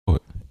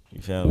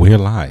You feel me? We're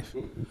live. We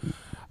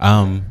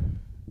gonna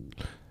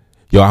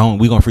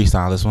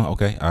freestyle this one,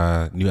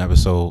 okay? New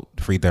episode,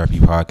 Free Therapy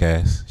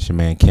Podcast. It's your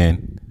man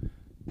Ken.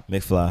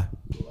 McFly.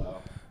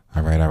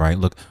 All right.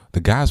 Look,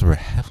 the guys were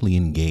heavily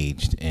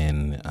engaged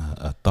in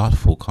a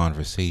thoughtful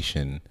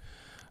conversation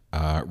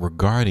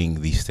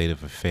regarding the state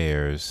of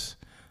affairs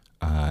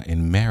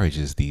in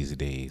marriages these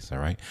days. All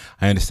right,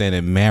 I understand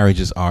that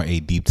marriages are a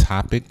deep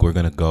topic. We're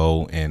gonna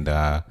go and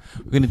we're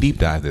gonna deep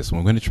dive this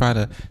one. We're gonna try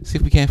to see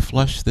if we can't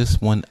flush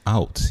this one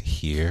out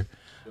here.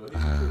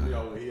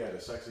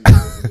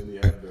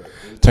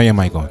 Turn your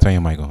mic on.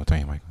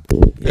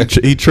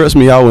 He trips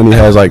me out when he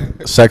has like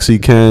sexy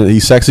Ken.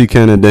 He's sexy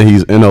Ken, and then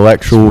he's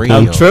intellectual. Radio.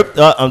 I'm tripped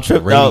out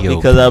Radio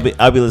because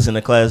I'll be listening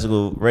to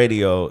classical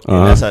radio,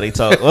 and that's how they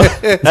talk.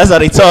 That's how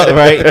they talk,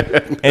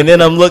 right? And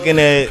then I'm looking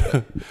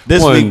at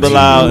this week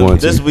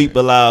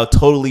Bilal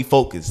totally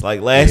focused.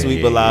 Like last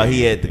week Bilal,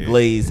 he had the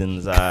glaze in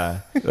his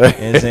eye.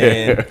 And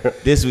saying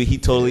this week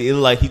it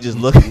looked like he just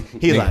looking.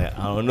 He like,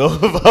 I don't know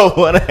if I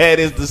want to have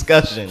this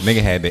discussion.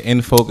 Nigga had the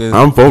in focus.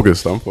 I'm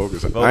focused.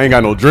 I ain't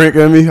got no drink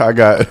in me. I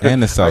got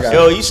and the sauce.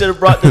 Yo, you should have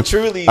brought the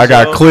Trulies. I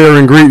got clear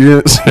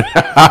ingredients.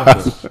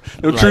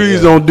 Them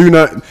Trulies don't do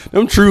nothing.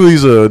 Them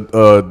Trulies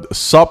are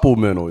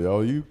supplemental,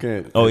 yo. You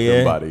can't.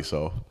 Somebody,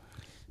 so.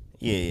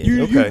 Yeah.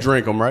 You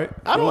drink them, right?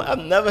 I've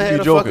never had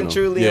a fucking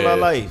Truly in my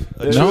life.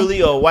 A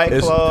Truly or a White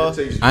Claw.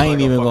 I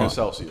ain't even going.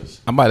 Celsius.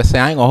 I'm about to say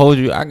I ain't gonna hold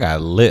you. I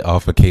got lit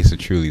off a case of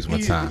Trulies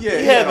one time. You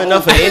have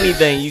enough of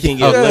anything you can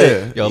get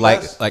lit. Yo,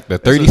 like the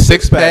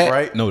 36 pack,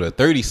 right? No, the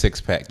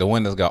 36 pack, the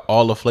one that's got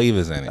all the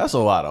flavors in it. That's a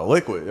lot of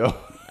liquid, yo.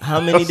 How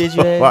many did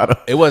you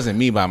have? It wasn't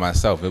me by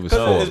myself. It was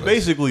four. It's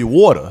basically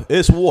water.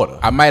 It's water.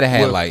 I might have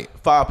had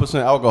like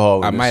 5%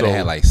 alcohol. I might have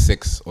had like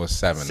 6 or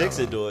 7. 6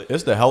 to do it.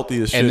 It's the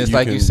healthiest shit and it's you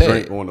like can you said,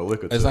 drink on the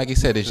liquor. It's like you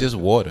said. It's just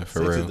water for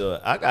 6 real. to do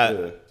it.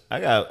 I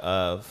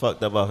got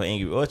fucked up off of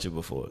Angry Orchard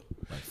before.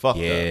 Like fucked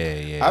up.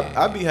 Yeah.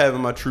 I be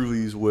having my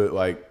Trulies with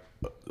like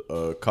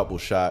a couple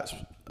shots.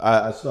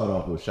 I start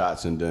off with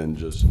shots and then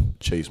just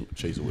chase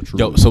it with Trulies.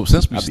 Yo, so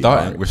since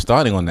we're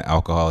starting on the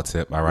alcohol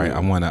tip. All right, I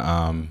want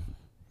to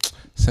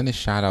send a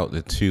shout out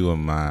to 2 of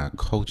my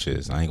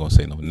coaches. I ain't gonna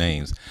say no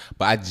names,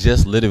 but I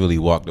just literally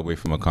walked away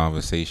from a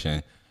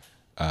conversation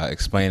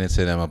explaining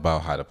to them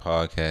about how the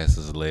podcast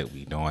is lit,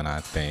 we doing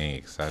our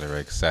thing, et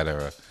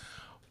cetera.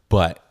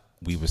 But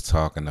we was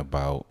talking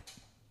about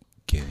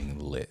getting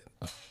lit,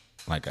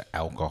 like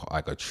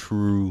a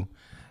true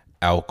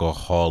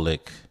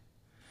alcoholic.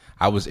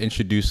 I was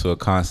introduced to a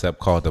concept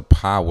called the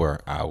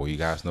Power Hour. You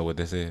guys know what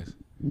this is?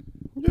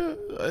 Yeah,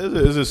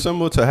 is it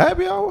similar to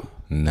happy hour?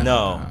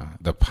 No.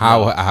 The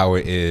Power Hour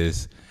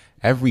is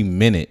every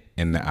minute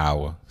in the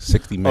hour,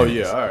 60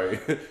 minutes. Oh,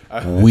 yeah,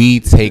 all right. We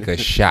take a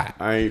shot.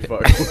 I ain't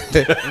fucking.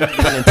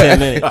 In 10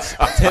 minutes.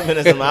 10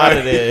 minutes, I'm out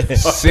of there.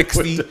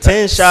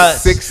 10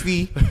 shots.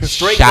 60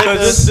 straight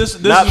shots. This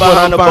not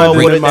behind the ball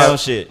with it down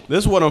shit.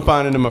 This is what I'm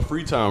finding in my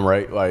free time,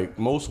 right? Like,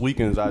 most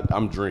weekends,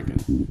 I'm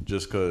drinking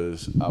just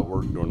because I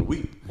work during the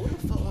week. Who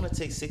the fuck want to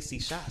take 60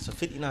 shots or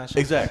 59 shots?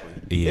 Exactly.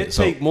 Yeah, it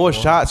take more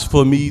shots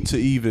for me to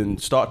even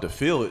start to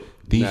feel it.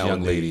 These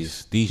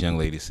young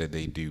ladies said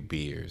they do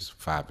beers,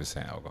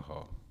 5%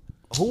 alcohol.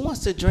 Who wants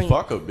to drink?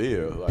 Fuck a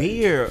beer. Like,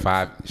 beer.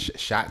 5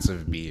 shots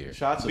of beer.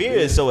 Beer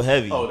is so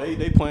heavy. Oh,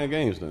 they playing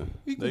games then.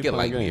 You can get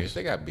light beers.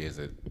 They got beers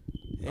that.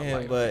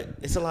 Yeah, but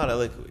it's a lot of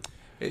liquid.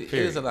 It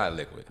is a lot of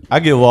liquid. I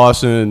get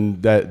lost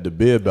in the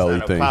beer belly it's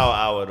not thing. A power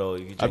hour though.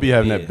 I be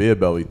having that beer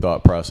belly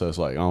thought process.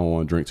 Like, I don't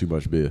want to drink too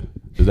much beer.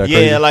 Is that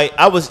crazy? Yeah, like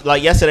I was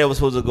like yesterday. I was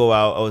supposed to go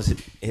out. I was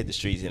hit the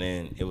streets, and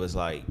then it was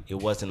like it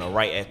wasn't a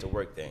right after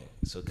work thing.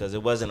 So because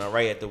it wasn't a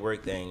right after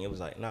work thing, it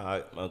was like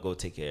I'll go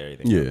take care of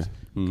everything. Yeah.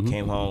 Mm-hmm.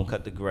 Came home,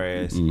 cut the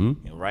grass, and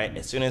right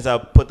as soon as I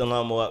put the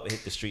lawnmower up, I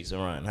hit the streets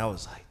and run. I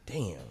was like,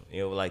 damn,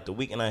 like the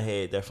weekend I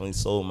had definitely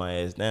slowed my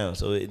ass down.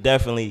 So it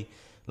definitely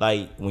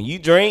like when you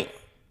drink.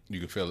 You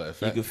can feel that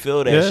effect. You can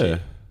feel that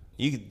shit.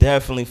 You can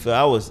definitely feel.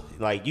 I was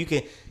like, you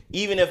can,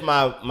 even if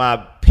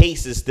my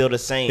pace is still the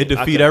same. It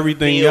defeat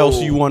everything else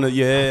you want to.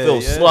 Yeah, I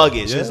feel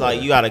sluggish. It's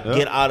like you got to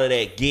get out of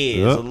that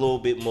gear. It's a little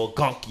bit more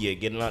gunkier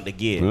getting out the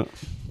gear.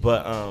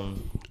 But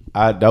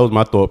that was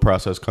my thought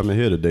process coming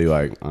here today.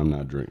 Like, I'm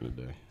not drinking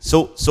today.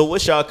 So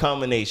what's y'all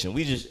combination?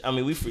 We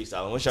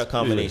freestyling. What's y'all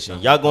combination?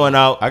 Y'all going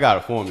out? I got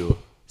a formula.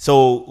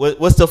 So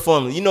what's the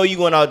formula? You know you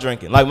going out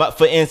drinking. Like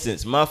for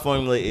instance, my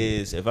formula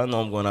is if I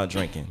know I'm going out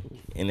drinking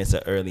and it's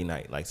an early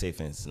night, like say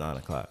for instance 9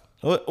 o'clock.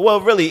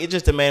 Well, really, it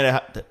just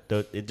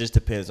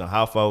depends on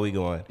how far we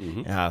going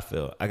and how I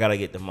feel. I gotta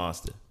get the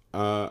Monster.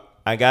 I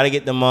gotta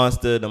get the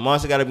Monster. The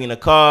Monster gotta be in the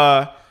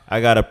car. I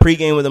gotta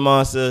pregame with the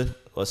Monster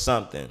or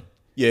something.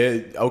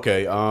 Yeah.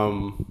 Okay.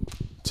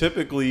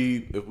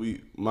 Typically,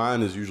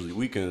 mine is usually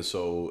weekends,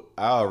 so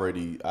I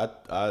already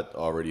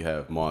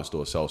have Monster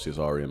or Celsius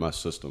already in my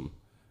system.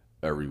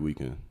 Every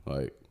weekend,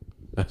 like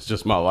that's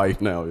just my life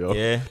now, yo.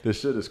 Yeah,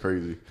 this shit is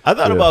crazy. I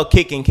thought about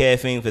kicking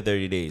caffeine for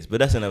 30 days, but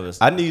that's another.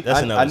 I need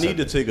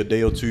to take a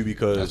day or two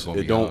because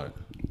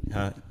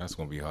Huh? That's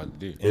gonna be hard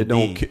to do. It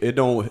don't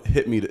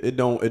hit me. It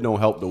don't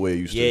help the way it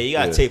used to. Yeah, you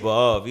gotta tape it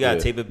off. You gotta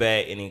Yeah. tape it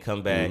back and then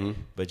come back.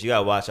 But you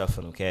gotta watch out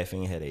for them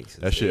caffeine headaches.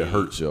 That shit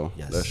hurts, yo.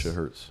 Yes. That shit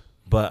hurts.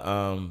 But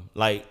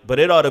but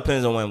it all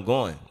depends on where I'm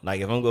going.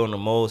 Like if I'm going to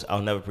Moe's,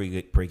 I'll never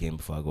pregame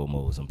before I go to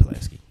Moe's in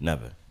Pulaski.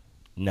 Never.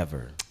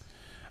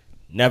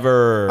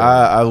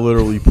 I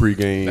literally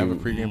pregame. Never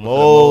pregame.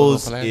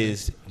 Moe's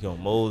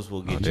Moe's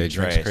will get their you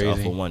drink's trash crazy. off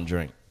of one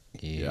drink.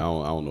 Yeah, I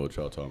don't know what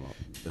y'all talking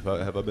about.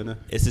 Have I been there?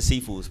 It's a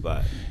seafood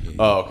spot.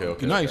 Oh,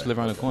 okay. You know, I used to live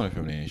around the corner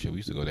from there and shit. We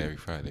used to go there every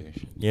Friday and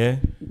shit. Yeah.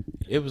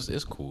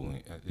 It's cool.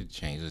 It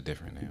changed. It's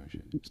different now and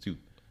shit. It's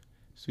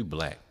too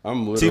black.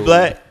 I'm literally. See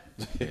black.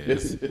 Yeah,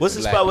 it's What's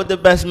the black. spot with the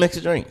best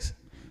mixed drinks?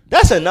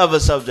 That's another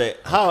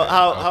subject.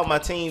 How my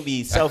team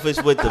be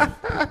selfish with the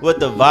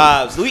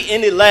vibes. We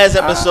ended last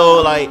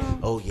episode like,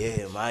 oh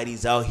yeah,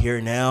 Mighty's out here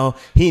now.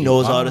 He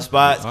knows all the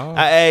spots.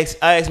 I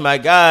asked my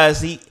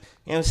guys. You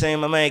know what I'm saying?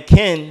 My man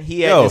Ken,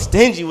 he acting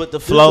stingy with the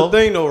This flow. the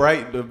thing though,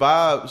 right? The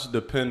vibes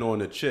depend on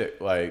the chick.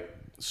 Like,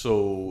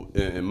 so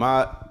in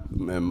my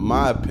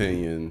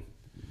opinion,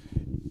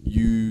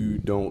 you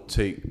don't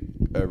take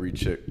every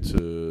chick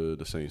to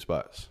the same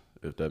spots,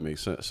 if that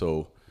makes sense.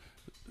 So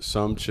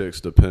some chicks,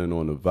 depending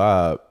on the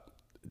vibe,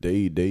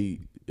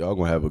 y'all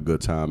gonna have a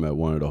good time at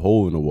one of the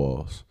hole in the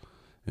walls.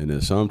 And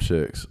then some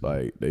chicks,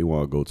 like, they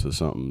want to go to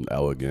something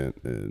elegant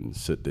and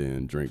sit there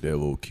and drink their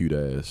little cute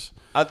ass.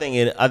 I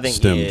think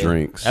Stem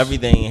drinks.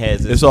 Everything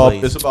has its It's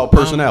place. about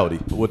personality.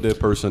 What their You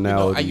know,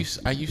 personality.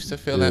 I used to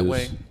feel that is.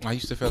 way. I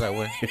used to feel that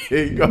way.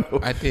 Here you go.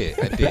 I did.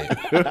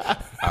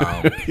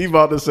 He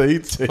about to say he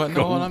take But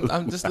no,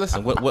 I'm just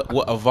listen. What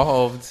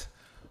evolved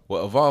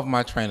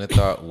my train of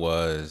thought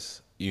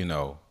was, you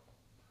know,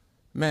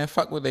 man,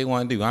 fuck what they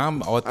want to do.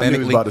 I'm I knew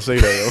he was authentically. about to say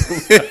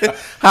that,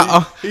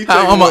 yo. He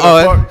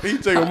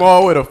take him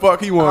all where the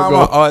fuck he want I'm to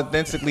go.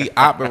 authentically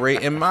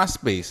operate in my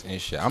space and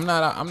shit. I'm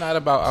not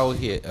about out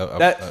here.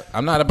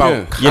 I'm not about.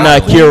 Yeah. You're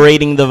not coddling.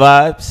 curating the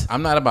vibes.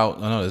 I'm not about.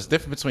 No, there's a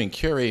difference between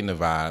curating the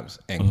vibes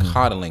and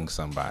coddling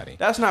somebody.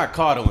 That's not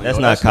coddling. That's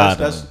yo. not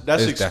coddling.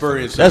 That's It's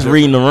experience. That's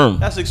reading the room.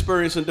 That's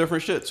experiencing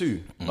different shit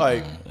too.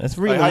 Like That's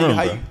reading like the room,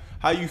 bro.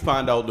 how you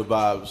find out the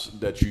vibes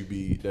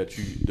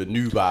the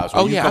new vibes.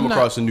 When Oh, you yeah, come I'm not-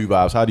 across the new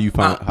vibes, how do you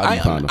find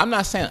them? I'm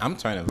not saying I'm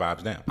turning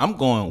vibes down. I'm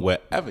going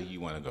wherever you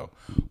want to go.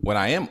 What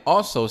I am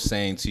also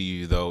saying to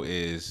you though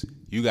is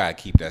you gotta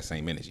keep that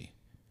same energy.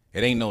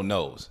 It ain't no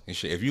no's and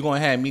shit. If you gonna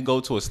have me go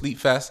to a sleep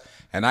fest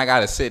and I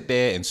gotta sit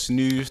there and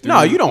snooze through,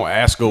 No, you don't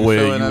ask her feel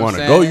where what you I'm want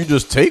to saying? go. You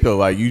just take her.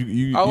 Like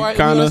you All right,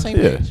 kind we on the of same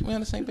page. We on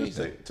the same page.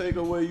 Take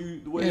her where Yeah,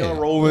 y'all we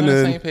rolling on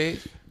the in. same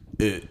page.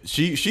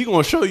 She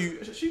gonna show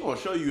you. She gonna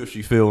show you if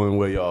she feeling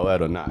where y'all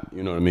at or not.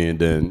 You know what I mean?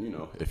 Then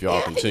if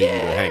y'all continue to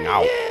hang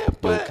out,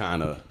 you'll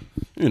kind of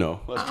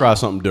let's try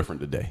something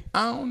different today.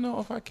 I don't know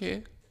if I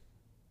care.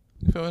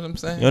 You feel what I'm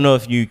saying? You don't know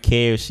if you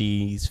care if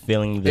she's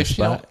feeling the if she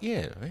don't, spot.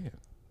 yeah. I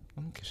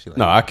don't care if she like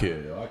No, it. I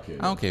care. Yo, I care.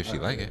 I don't care if she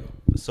like it.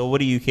 So what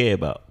do you care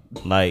about?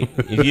 Like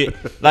if you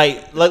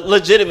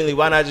legitimately,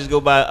 why not just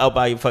go out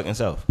by your fucking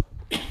self?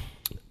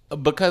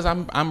 Because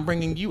I'm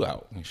bringing you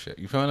out and shit.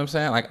 You feel what I'm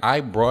saying? Like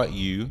I brought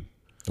you.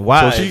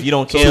 Why? So if you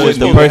don't so care she's with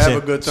the supposed to person,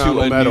 have a good time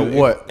to a no matter new-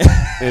 what.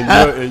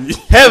 And you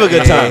have a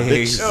good time. Hey,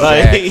 bitch.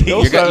 exactly. Like,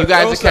 You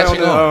guys are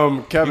catching sound,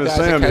 on. Kevin You guys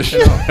are Sam and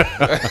catching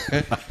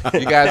shit.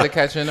 on. You guys are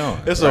catching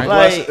on. It's right? a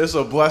blessing. It's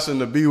a blessing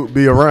to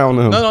be around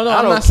him. No, I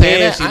I'm don't not saying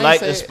care that. if she I ain't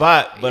liked the say-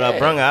 spot, but I Yeah.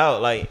 brung her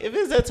out. Like if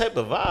it's that type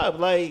of vibe,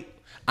 like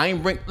I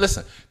ain't bring.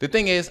 Listen, the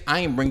thing is, I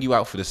ain't bring you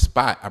out for the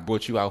spot. I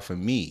brought you out for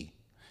me.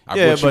 I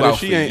Yeah, brought you but out if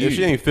she for ain't you. if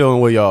she ain't feeling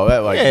where y'all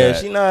at like yeah,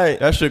 that, she not.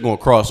 that shit gonna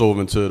cross over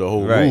into the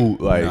whole Right.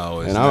 mood. Like, No,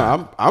 it's and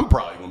not. I'm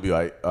probably gonna be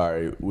like, all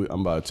right,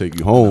 I'm about to take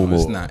you home.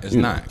 It's or, not. It's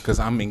you know. not because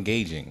I'm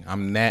engaging.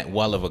 I'm that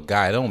well of a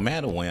guy. It don't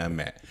matter where I'm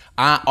at.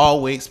 I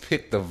always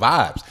pick the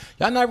vibes.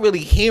 Y'all not really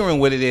hearing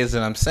what it is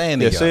that I'm saying.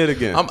 To Yeah, y'all. say it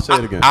again. Say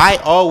it again.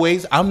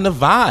 I'm the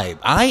vibe.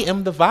 I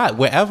am the vibe.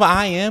 Wherever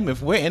I am,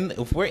 if we're in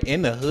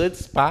the hood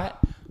spot,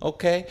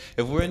 okay.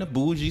 If we're in a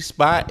bougie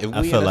spot, if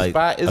I we feel in a like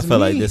spot, I it's feel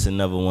like me. this is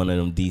another one of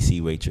them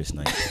DC waitress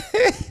nights.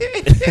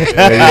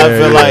 Yeah, I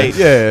feel like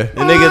yeah,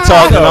 the nigga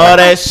talking all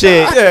that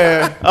shit,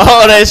 yeah.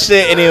 all that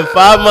shit, and then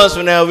 5 months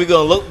from now we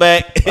gonna look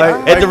back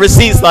at the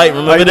receipts. Like,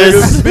 remember Like,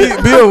 this?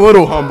 niggas, be a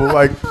little humble.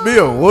 Like, be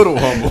a little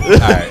humble.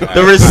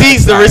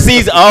 The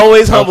receipts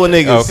always humble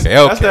niggas. Okay,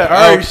 That's that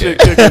Ari shit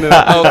kicking in.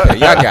 Okay,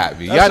 y'all got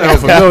me. Y'all That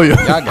niggas sound familiar.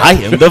 Y'all got I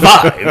me. am the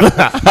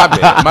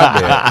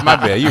vibe. My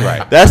bad. You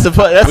right. That's the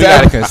part. We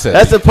gotta consider.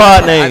 That's the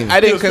pod name. I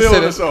didn't Just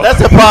feeling consider. himself.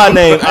 That's the pod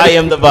name. I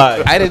am the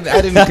vibe. I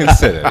didn't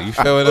consider. You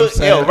feel what I'm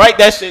saying? Yo, write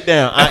that shit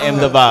down. I am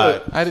the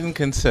vibe. I didn't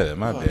consider.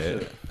 My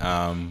bad.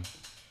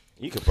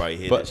 You could probably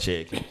hear But- that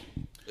shit.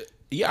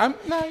 Yeah,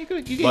 you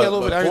can hear a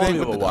little bit of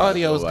everything, but the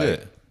audio is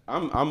good.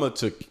 I'm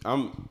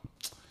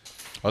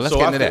Well, let's so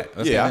get I into feel- that.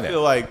 Let's yeah, get I into feel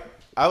that. like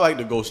I like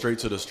to go straight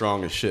to the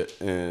strongest shit,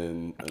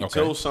 and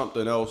until Okay.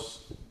 something else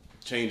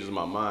changes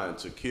my mind,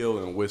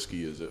 tequila and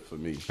whiskey is it for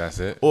me. That's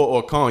it.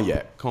 Or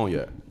cognac.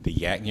 The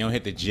yak. You don't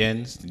hit the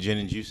gin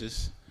and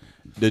juices.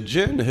 The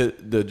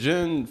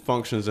gin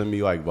functions in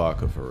me like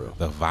vodka for real.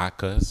 The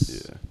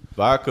vodkas. Yeah.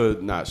 Vodka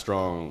not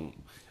strong.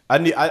 I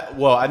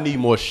need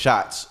more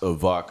shots of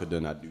vodka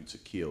than I do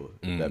tequila.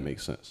 If that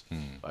makes sense.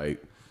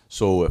 Like,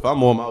 so if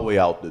I'm on my way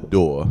out the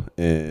door,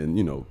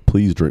 and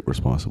please drink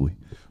responsibly.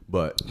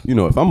 But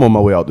if I'm on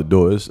my way out the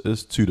door,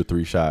 it's 2 to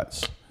 3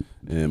 shots,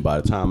 and by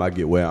the time I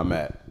get where I'm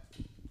at,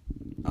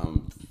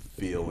 I'm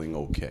feeling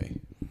okay,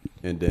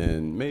 and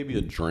then maybe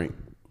a drink.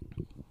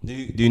 Do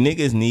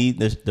niggas need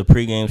the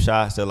pregame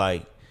shots to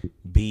like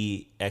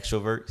be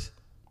extroverts?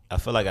 I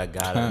feel like I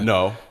got it.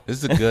 No,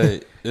 This is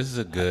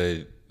a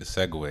good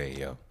segue,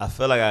 yo. I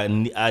feel like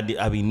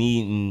I be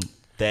needing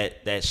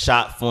that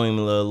shot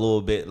formula a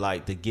little bit,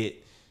 like to get.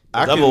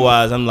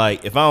 Otherwise, I'm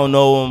like, if I don't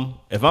know them,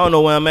 if I don't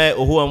know where I'm at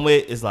or who I'm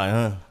with, it's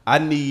like, I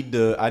need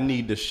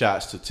the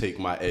shots to take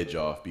my edge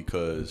off,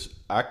 because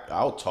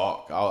I'll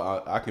talk.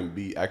 I can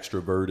be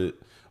extroverted,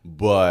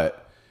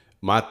 but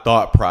my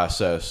thought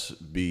process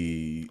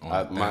be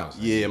my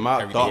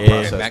thought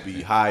process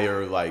be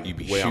higher, like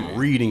where I'm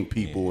reading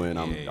people and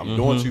I'm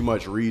doing too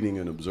much reading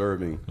and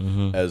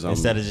observing as I'm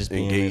instead of just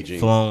engaging, being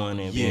flowing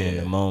and being in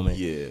the moment.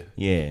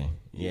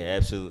 Yeah,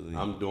 absolutely.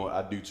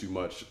 I do too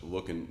much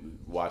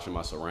watching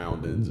my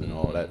surroundings and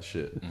all that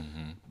shit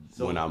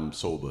when I'm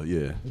sober.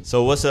 Yeah.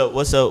 So what's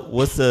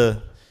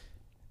the?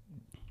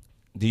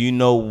 Do you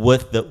know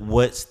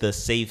what's the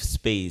safe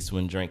space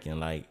when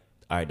drinking? Like,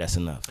 all right, that's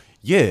enough.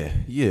 Yeah.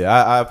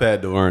 I've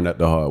had to learn that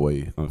the hard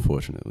way,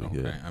 unfortunately.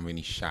 Okay. Yeah. How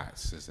many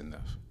shots is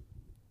enough?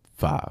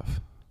 5.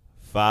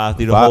 5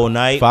 through the whole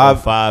night.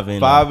 5 in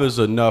 5 is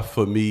enough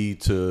for me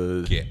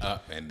to Get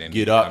up and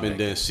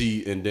then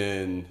see and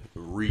then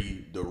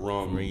read the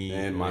room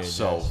and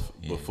myself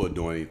before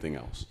doing anything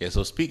else. Yeah.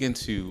 So speaking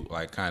to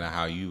like kind of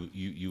how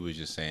you were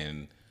just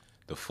saying,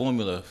 the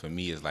formula for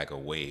me is like a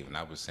wave, and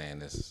I was saying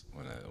this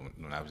when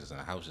I was just in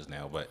the house just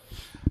now, but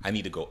I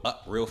need to go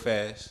up real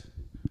fast.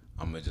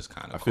 I'm gonna just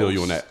kind of I feel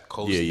you on that.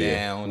 Coast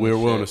down. We're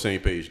on the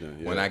same page then.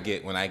 Yeah.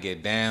 When I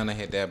get down and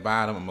hit that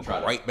bottom, I'm gonna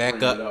go right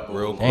back up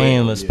real quick.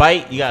 Damn, a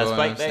spike. You got to Feel what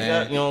spike I'm back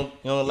saying? up.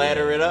 You don't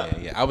ladder it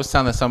up. Yeah. I was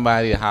telling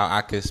somebody how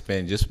I could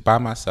spend just by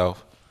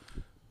myself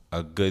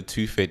a good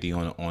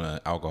 $250 on an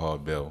alcohol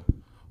bill,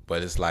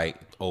 but it's like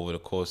over the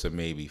course of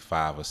maybe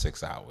 5 or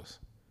 6 hours.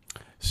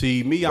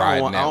 See, me, I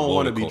don't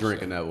want to be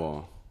drinking that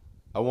long.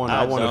 I want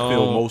to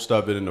feel most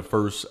of it in the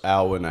first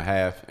hour and a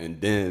half,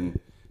 and then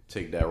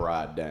take that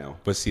ride down.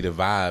 But see, the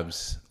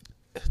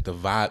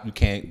vibe you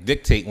can't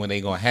dictate when they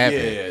gonna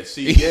happen. Yeah,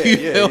 see,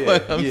 you know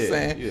what I'm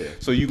saying? Yeah.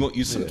 So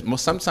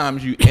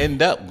sometimes you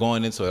end up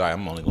going into like,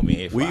 I'm only gonna be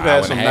here for We've an had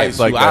hour some and a half, nights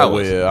like 2 that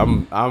hours.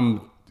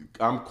 where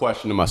I'm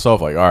questioning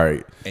myself, like, all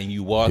right, And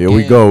you walk here in,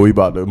 we go. We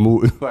about to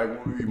move,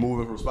 like we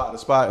moving from spot to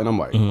spot, and I'm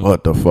like,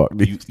 what the fuck?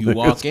 You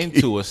walk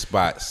into a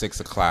spot 6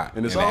 o'clock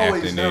and it's in the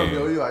always afternoon. them,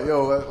 yo. You're like,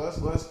 yo,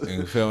 let's.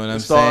 You feel what I'm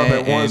start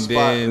saying? at one And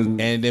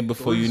spot then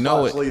before 3 you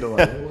know spots it, later, like,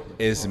 what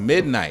the it's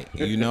midnight.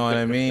 You know what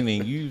I mean?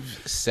 And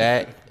you've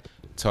sat,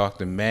 talked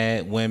to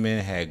mad women,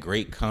 had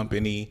great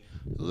company,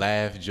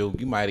 laughed, joke.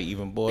 You might have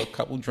even bought a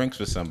couple drinks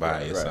for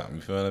somebody or something.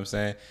 You feel what I'm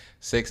saying?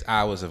 6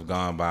 hours have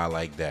gone by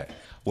like that.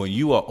 When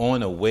you are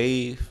on a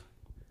wave,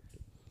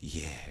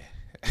 yeah.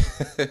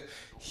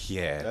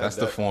 That's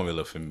the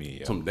formula for me.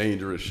 Yo. some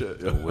dangerous shit.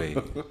 Yo.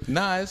 Wave.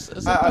 Nah,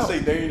 it's I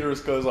say dangerous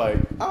because, like,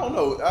 I don't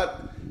know. I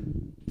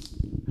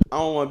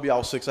don't want to be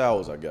out 6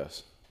 hours, I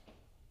guess.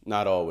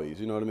 Not always.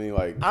 You know what I mean?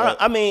 Like,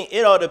 I mean,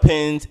 it all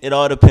depends. It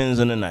all depends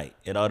on the night.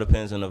 It all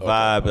depends on the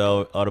vibe.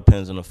 It all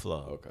depends on the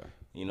flow. Okay.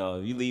 You know,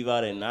 if you leave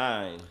out at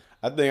 9.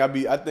 I think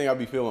I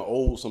be feeling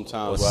old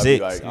sometimes. Or where 6. I be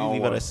like, You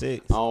leave out at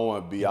 6. I don't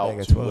want to be out back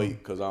at too 12. late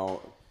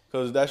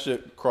because that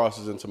shit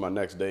crosses into my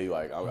next day.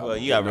 Like, Well,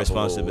 you got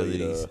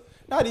responsibilities.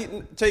 Not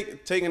even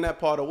taking that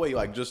part away.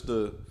 Like, just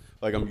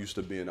I'm used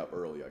to being up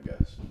early, I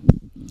guess.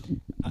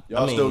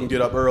 Y'all still can get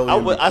up early.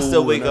 I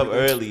still wake up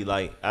early.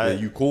 Like,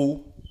 you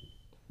cool?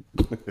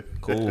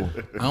 Cool.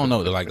 I don't know.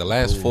 Like the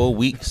last 4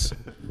 weeks,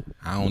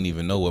 I don't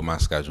even know what my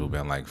schedule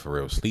been like for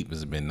real. Sleep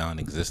has been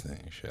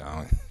non-existent and shit.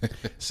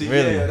 See,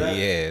 Really?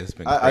 Yeah, it's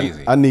been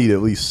crazy. I need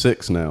at least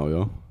 6 now,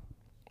 yo.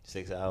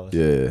 6 hours.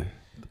 Yeah.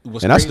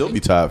 What's And I crazy- still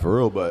be tired for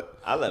real, but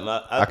I let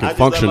my I can just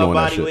function let on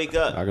my that body shit. wake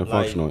up. I can Like,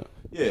 function on it.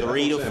 Yeah,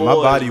 3 to that's 4 what I'm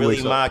saying. My body is really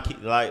wakes my up. key,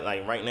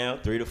 like right now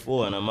 3 to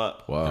 4 and I'm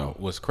up. Wow.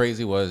 What's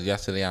crazy was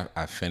yesterday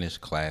I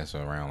finished class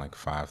around like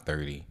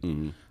 5:30.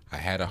 Mm-hmm. I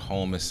had a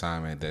home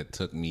assignment that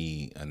took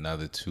me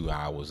another 2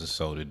 hours or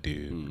so to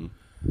do.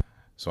 Mm-hmm.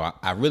 So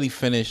I really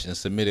finished and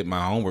submitted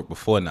my homework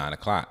before 9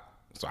 o'clock.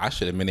 So I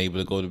should have been able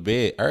to go to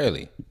bed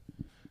early.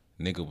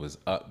 Nigga was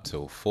up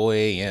till 4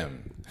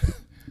 a.m.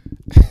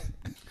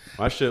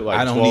 My shit like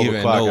I don't 12 even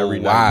o'clock know every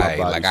why. night.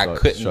 My body Like I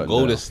starts couldn't shutting go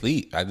down. to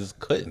sleep. I just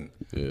couldn't.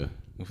 Yeah.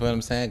 You feel what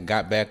I'm saying?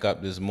 Got back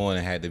up this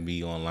morning, had to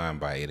be online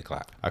by 8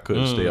 o'clock. I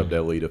couldn't stay up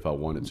that late if I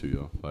wanted to,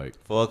 yo. Like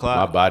 4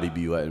 o'clock? my body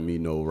be letting me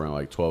know around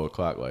like 12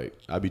 o'clock. Like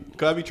I be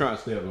trying to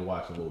stay up and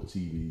watch a little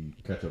TV,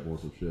 catch up on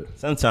some shit.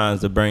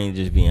 Sometimes the brain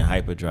just be in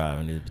hyperdrive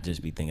and it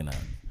just be thinking of,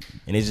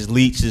 and it just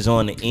leeches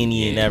on to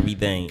any and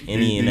everything. Do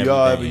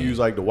y'all ever use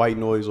like the white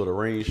noise or the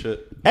rain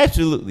shit?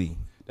 Absolutely.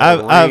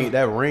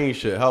 that rain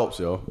shit helps,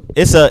 yo.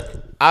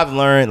 I've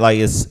learned like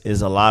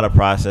it's a lot of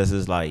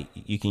processes. Like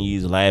you can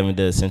use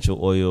lavender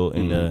essential oil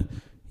and the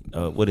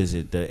what is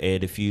it? The air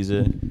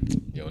diffuser.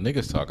 Yo,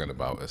 niggas talking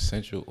about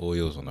essential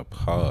oils on the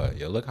pod.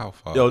 Yo, look how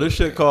far. Yo, this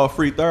shit called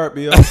free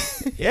therapy, yo.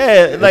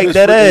 Yeah, like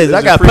that is.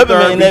 I got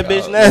peppermint in that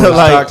bitch now.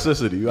 Like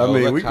toxicity. Yo, I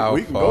mean, look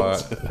we can go.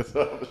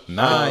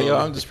 Nah, yo,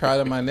 I'm just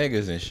proud of my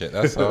niggas and shit.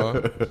 That's all.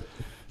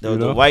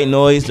 The white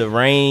noise, the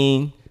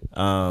rain.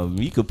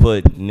 You could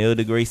put Neil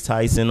deGrasse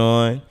Tyson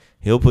on.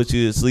 He'll put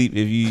you to sleep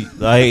if you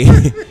like.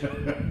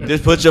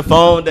 Just put your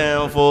phone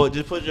down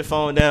Just put your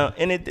phone down,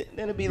 and then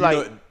it'll be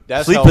like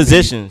sleep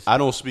positions. I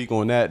don't speak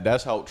on that.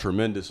 That's helped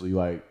tremendously.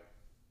 Like,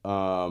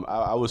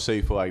 I would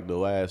say for like the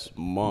last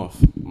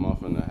month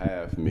and a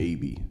half,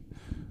 maybe.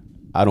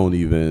 I don't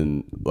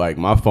even like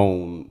my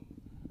phone.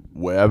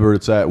 Wherever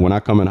it's at, when I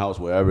come in the house,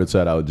 wherever it's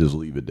at, I would just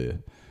leave it there,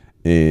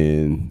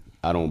 and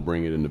I don't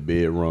bring it in the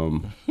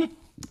bedroom.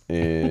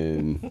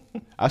 And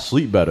I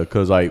sleep better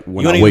because like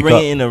when I wake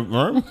up, it in the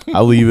room.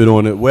 I leave it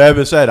on it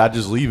wherever it's at. I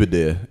just leave it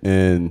there,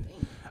 and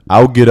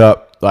I'll get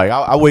up. Like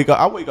I wake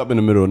up in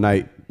the middle of the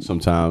night.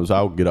 Sometimes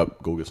I'll get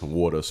up, go get some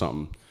water or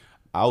something.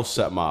 I'll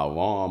set my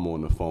alarm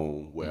on the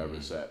phone wherever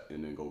it's at,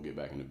 and then go get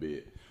back in the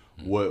bed.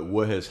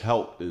 What has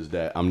helped is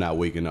that I'm not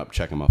waking up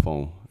checking my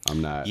phone.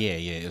 I'm not. Yeah,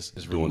 it's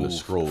doing the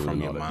scrolling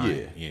from your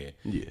mind.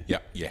 Yeah.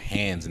 Your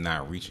hands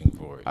not reaching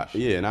for it.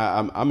 And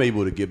I'm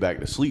able to get back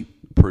to sleep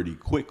pretty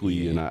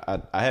quickly, and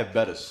I have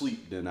better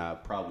sleep than I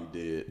probably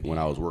did when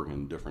I was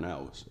working different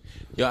hours.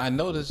 Yo, I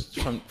noticed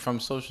from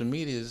social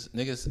medias,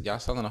 niggas, y'all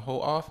selling a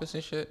whole office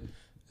and shit.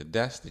 The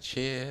desk, the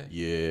chair.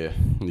 Yeah.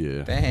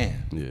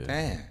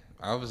 Damn.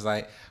 I was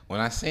like, when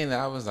I seen that,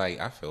 I was like,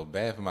 I feel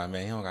bad for my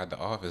man. He don't got the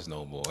office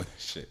no more.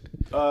 Shit.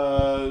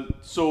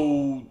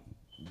 So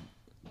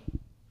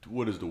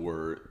what is the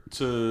word?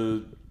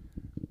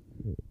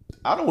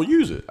 I don't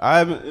use it. I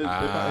haven't. If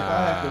I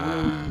have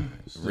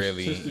to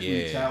really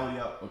statistically tally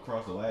up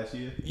across the last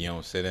year, you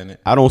don't sit in it.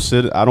 I don't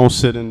sit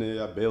in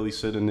there. I barely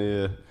sit in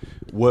there.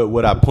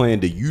 What I plan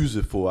to use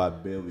it for, I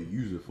barely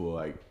use it for.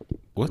 Like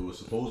what? It was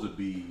supposed to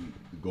be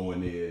go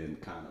in there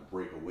and kind of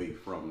break away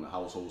from the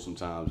household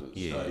sometimes and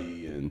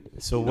study and.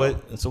 So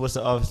what's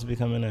the office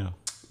becoming now?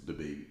 The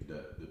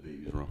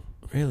baby's room.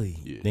 Really?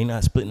 Yeah. They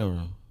not splitting a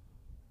room.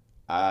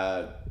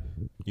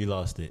 You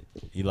lost it.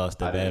 You lost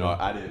that battle.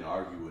 I didn't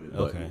argue with it.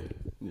 Okay.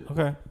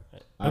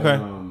 But yeah.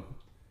 Okay.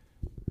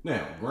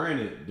 Now,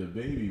 granted, the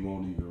baby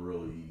won't even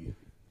really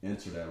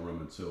enter that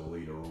room until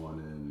later on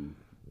in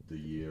the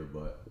year,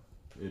 but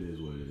it is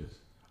what it is.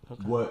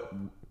 Okay.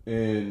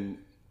 And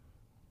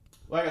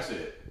like I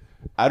said,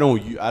 I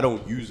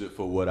don't use it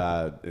for what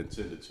I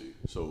intended to,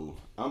 so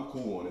I'm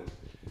cool on it.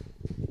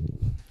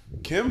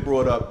 Kim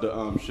brought up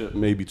the shit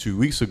maybe 2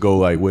 weeks ago,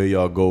 like where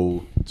y'all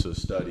go to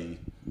study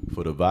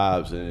for the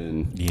vibes,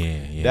 and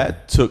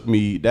that took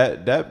me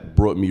that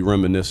brought me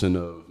reminiscent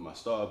of my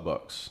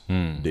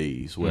Starbucks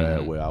days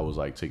where I was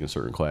like taking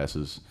certain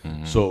classes.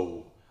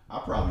 So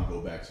I'll probably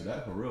go back to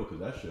that for real because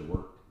that shit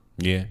worked.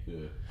 Yeah.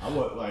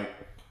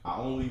 I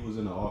only was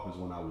in the office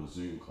when I was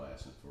Zoom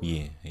classing for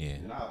real.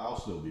 And I'll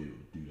still be able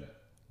to do that.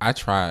 I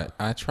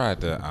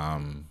tried to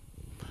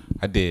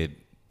I did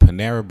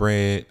Panera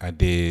Bread, I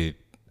did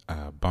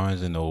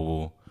Barnes and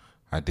Noble,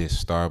 I did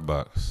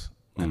Starbucks,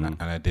 and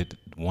I did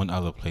one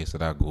other place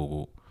that I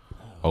Googled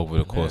over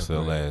the course of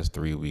the last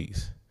 3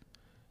 weeks.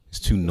 It's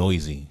too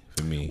noisy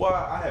for me. Well,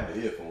 I have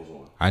the earphones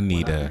on. I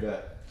need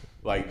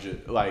like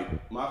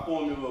my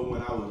formula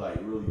when I was like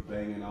really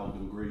banging out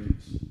them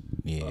grades.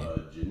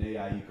 Janae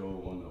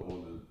Aiko on the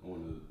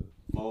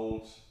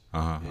phones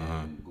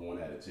and going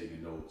at it,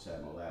 taking notes,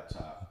 had my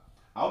laptop.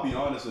 I'll be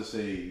honest and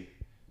say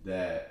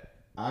that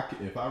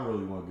if I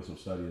really want to get some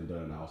studying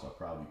done in the house, I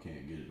probably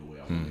can't get it the way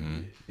I want to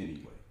get it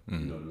anyway. You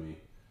know what I mean?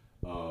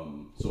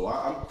 So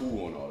I'm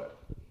cool on all that.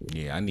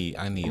 Yeah, I need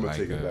I'm gonna like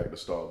take it back to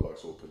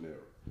Starbucks or Panera.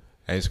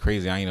 It's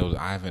crazy.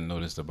 I haven't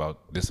noticed about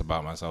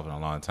myself in a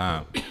long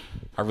time.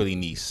 I really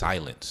need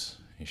silence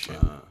and shit.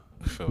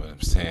 You feel what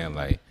I'm saying?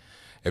 Like,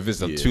 if it's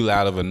too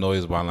loud of a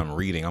noise while I'm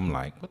reading, I'm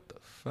like, what the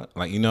fuck?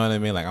 Like, you know what I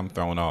mean? Like, I'm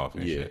thrown off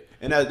and shit.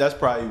 And that's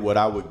probably what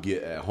I would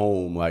get at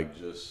home, like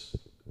just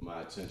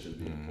my attention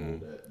being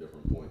pulled at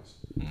different points.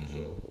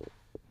 So,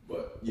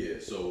 but yeah,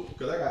 so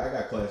because I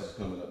got classes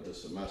coming up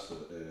this semester,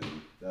 and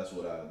that's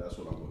what I'm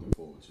looking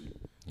forward to.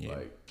 Yeah.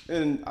 Like,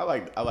 and I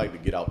like to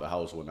get out the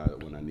house when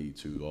I need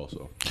to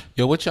also.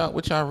 Yo, what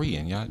y'all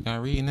reading? Y'all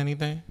reading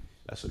anything?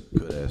 That's a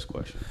good ass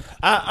question.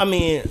 I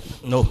mean,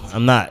 no,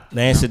 I'm not.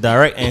 The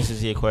direct answer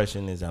to your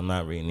question is I'm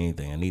not reading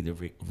anything. I need to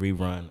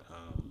rerun.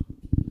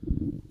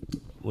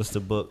 What's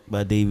the book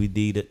by David?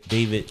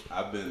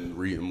 I've been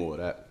reading more of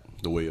that,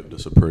 The Way of the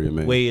Superior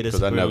Man.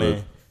 Because I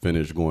never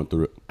finished going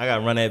through it. I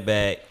got run that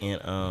back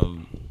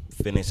and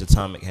finish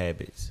Atomic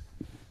Habits.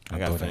 I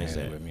got to finish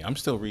that. With me. I'm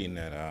still reading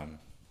that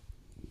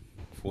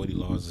 40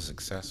 Laws of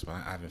Success, but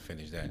I haven't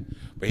finished that.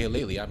 But here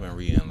lately, I've been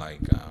reading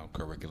like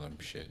curriculum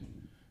shit.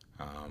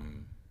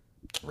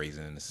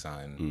 Raising in the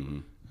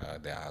Sun,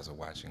 The Eyes of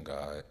Watching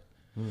God.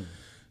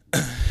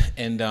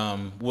 And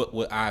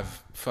what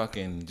I've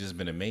fucking just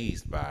been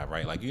amazed by,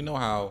 right? Like, you know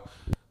how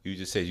you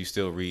just said you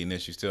still reading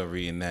this, you still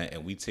reading that,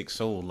 and we take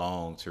so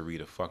long to read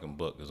a fucking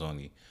book. There's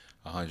only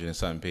 100 and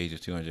something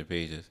pages, 200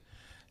 pages.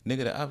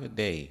 Nigga, the other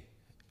day,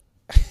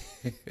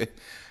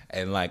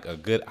 and like a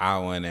good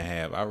hour and a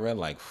half, I read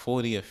like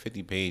 40 or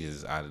 50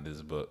 pages out of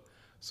this book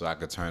so I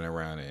could turn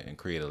around and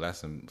create a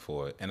lesson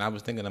for it. And I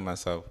was thinking to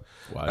myself,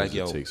 Why like,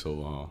 does it take so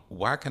long?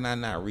 why can I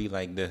not read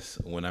like this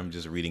when I'm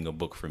just reading a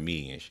book for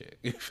me and shit?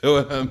 You feel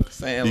what I'm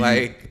saying?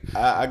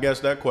 I guess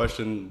that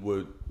question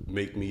would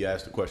make me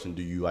ask the question: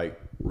 do you like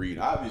reading?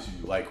 Obviously,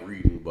 you like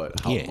reading, but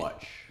how Yeah.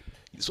 much?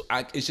 So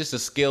it's just a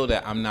skill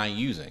that I'm not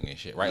using and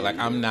shit, right? Like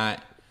I'm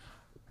not.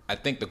 I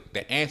think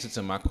the answer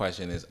to my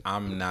question is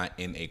I'm not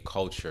in a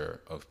culture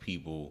of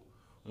people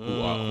who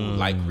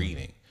like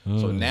reading.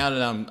 So now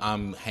that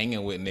I'm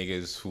hanging with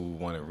niggas who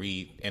want to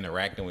read,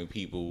 interacting with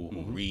people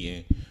who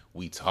reading,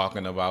 we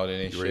talking about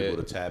it and You're shit.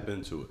 able to tap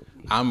into it.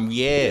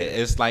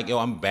 It's like, yo,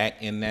 I'm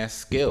back in that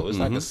skill. It's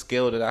like a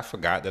skill that I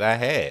forgot that I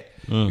had.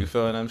 You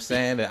feel what I'm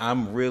saying? That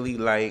I'm really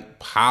like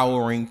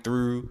powering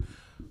through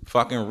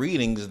fucking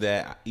readings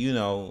that, you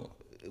know,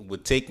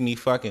 would take me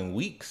fucking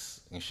weeks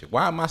and shit.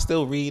 Why am I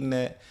still reading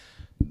that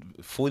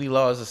 40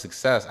 Laws of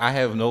Success? I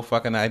have no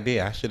fucking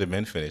idea. I should have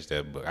been finished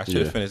that book. I should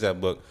have finished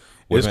that book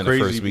within the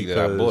first week that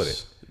I bought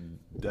it.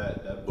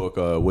 That book,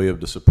 Way of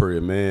the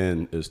Superior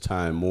Man, is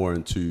tying more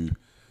into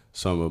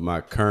some of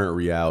my current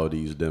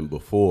realities than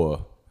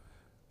before,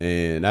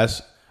 and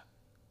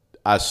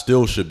I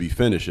still should be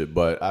finished it,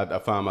 but I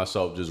find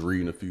myself just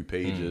reading a few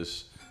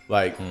pages.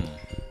 Like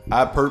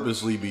I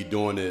purposely be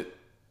doing it.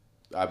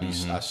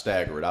 I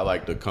stagger it. I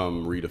like to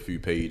come read a few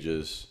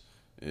pages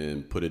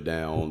and put it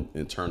down,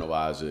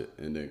 internalize it,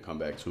 and then come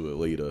back to it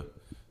later.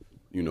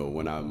 You know,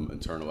 when I'm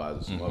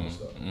internalizing some other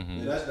stuff.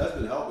 And that's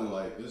been helping.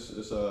 Like this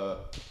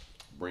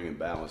bringing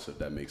balance, if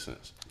that makes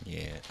sense.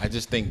 Yeah, I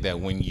just think that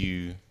when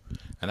you,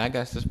 and I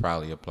guess this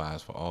probably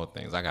applies for all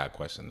things. I got a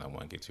question I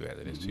want to get to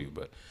after this too,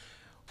 but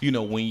you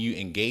know, when you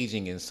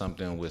engaging in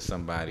something with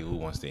somebody who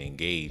wants to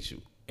engage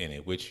in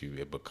it with you,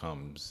 it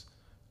becomes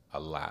a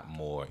lot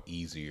more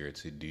easier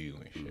to do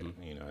and shit.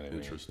 You know what I mean?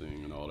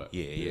 Interesting and all that.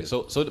 Yeah.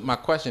 So my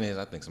question is,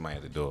 I think somebody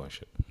at the door and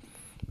shit.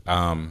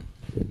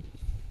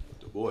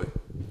 The boy.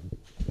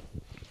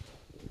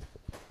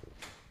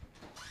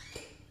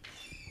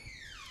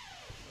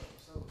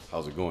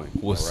 How's it going?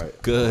 What's all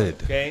right.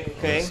 good? Okay.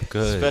 What's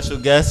good? Special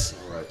guest,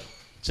 All right.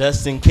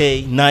 Justin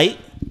K. Knight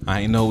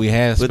I ain't know we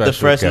had with special the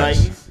fresh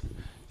guests. Nikes.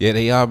 Yeah,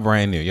 they are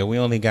brand new. Yo, we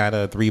only got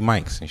 3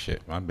 mics and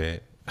shit. My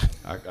bad.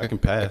 I can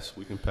pass.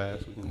 We can pass.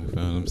 We can You feel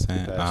what I'm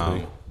saying?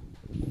 pass me.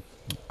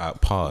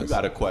 Pause. You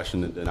got a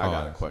question, and then I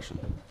got a question.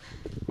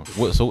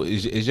 So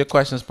is your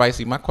question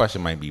spicy? My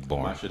question might be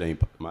boring.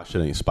 My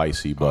shit ain't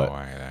spicy, but all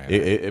right.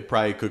 it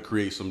probably could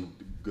create some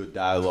good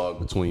dialogue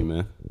between,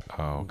 man.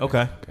 Oh,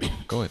 Okay.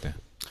 Go ahead then.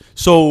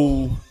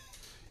 So,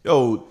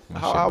 yo,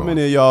 how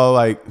many of y'all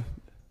like?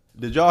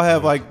 Did y'all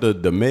have like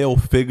the male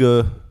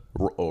figure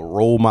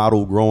role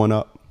model growing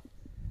up?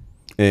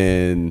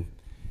 And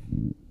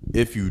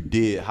if you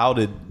did, how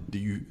do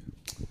you?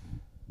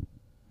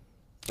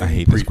 I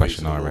hate this preface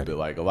question it a little already. bit.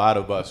 Like a lot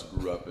of us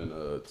grew up in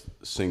a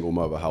single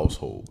mother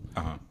household,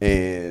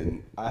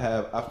 and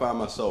I find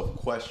myself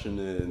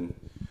questioning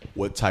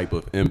what type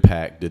of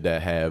impact did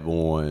that have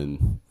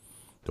on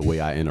the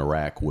way I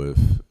interact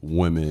with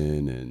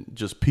women and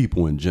just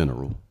people in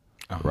general,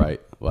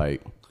 right?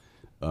 Like,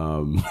 I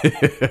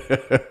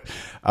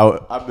was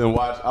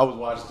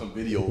watching some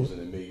videos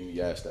and it made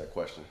me ask that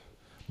question.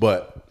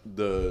 But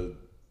the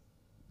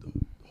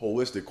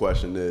holistic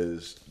question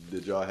is,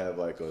 did y'all have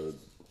like a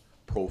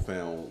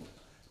profound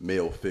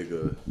male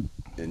figure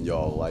in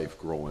y'all life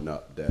growing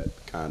up that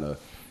kind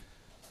of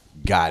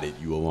guided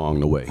you along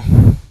the way?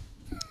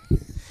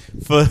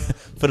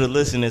 For the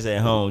listeners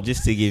at home,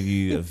 just to give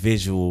you a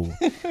visual,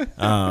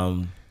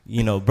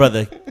 you know,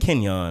 brother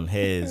Kenyon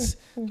has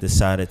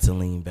decided to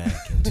lean back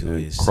into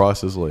his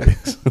Cross his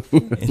legs.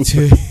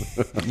 into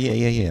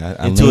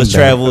Yeah. into his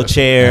travel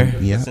chair.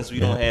 Yeah, Since we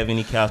don't have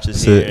any couches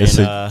It's here, it's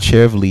and a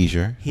chair of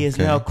leisure. he has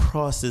now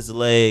crossed his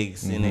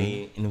legs in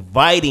a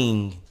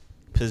inviting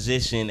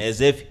position, as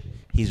if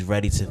he's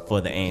ready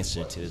for the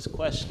answer to his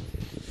question.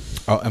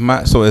 Oh, am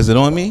I? So is it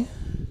on me?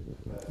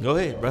 Go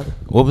ahead, brother.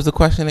 What was the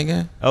question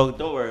again? Oh,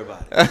 don't worry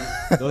about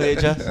it. Go ahead,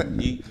 Justin.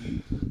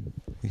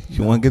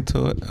 You want to get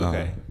to it?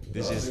 Okay.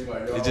 It's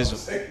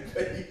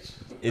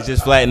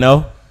just flat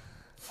no.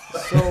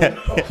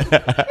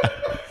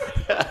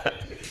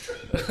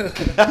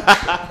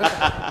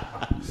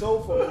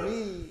 So for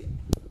me,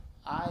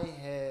 I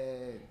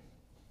had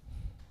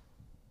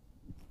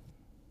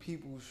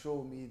people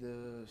show me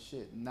the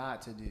shit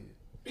not to do.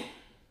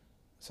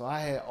 So I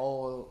had a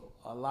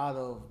lot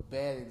of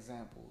bad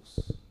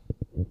examples,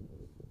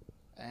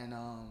 and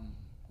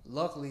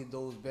luckily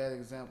those bad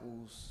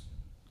examples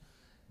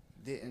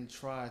didn't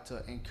try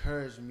to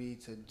encourage me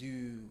to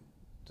do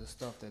the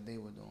stuff that they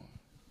were doing.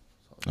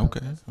 So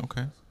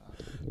Okay.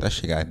 That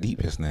shit got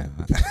deep just now.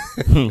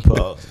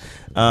 Pause.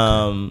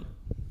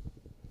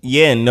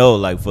 Yeah, no,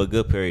 like for a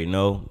good period,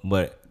 no.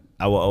 But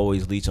I will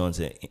always leech on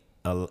to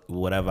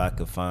whatever I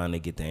could find to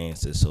get the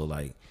answer. So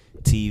like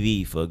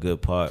TV for a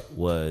good part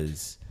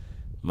was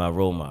my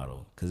role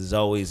model because it's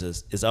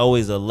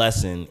always a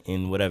lesson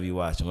in whatever you're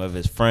watching, whether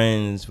it's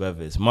Friends,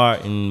 whether it's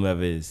Martin,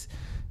 whether it's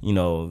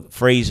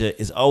Frasier.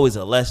 It's always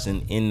a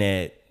lesson in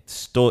that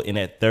story, in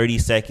that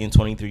 30-second,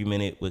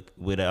 23-minute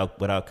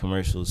without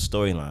commercial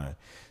storyline.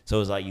 So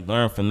it's like you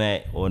learn from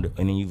that, and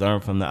then you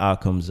learn from the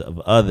outcomes of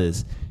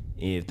others.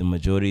 If the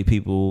majority of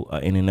people are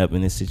ending up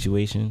in this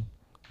situation,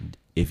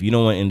 if you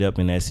don't want to end up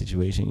in that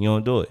situation, you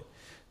don't do it.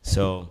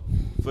 So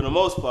for the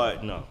most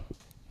part, no.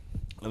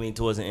 I mean,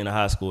 towards the end of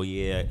high school,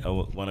 yeah, I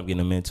want to be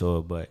a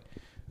mentor, but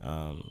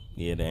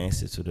yeah, the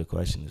answer to the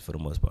question is for the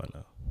most part,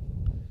 no.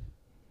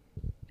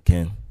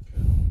 Ken?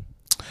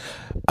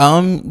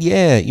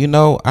 Yeah,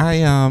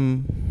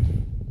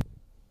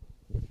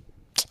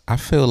 I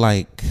feel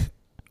like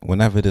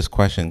whenever this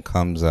question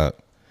comes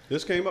up,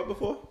 This came up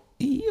before?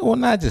 yeah, well,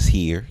 not just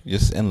here,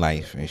 just in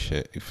life and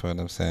shit. You feel what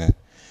I'm saying?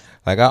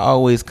 Like I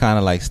always kind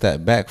of like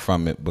step back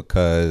from it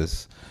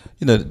because,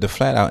 the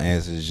flat out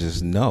answer is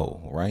just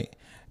no, right?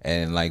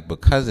 And like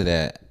because of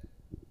that,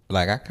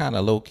 like I kind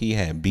of low key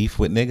had beef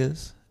with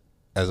niggas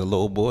as a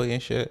little boy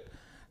and shit.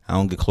 I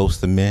don't get close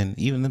to men,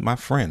 even my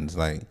friends.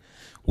 Like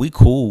we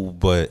cool,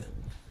 but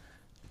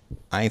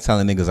I ain't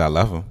telling niggas I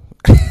love them.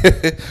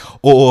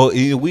 Or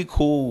we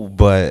cool,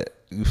 but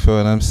you feel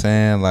what I'm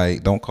saying?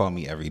 Like don't call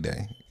me every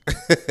day.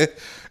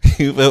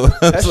 You feel what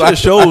I'm That like, shit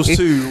shows like,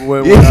 too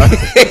when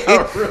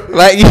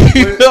like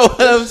you know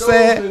what I'm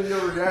saying?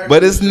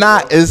 But it's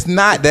not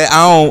that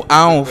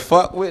I don't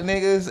fuck with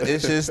niggas.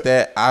 It's just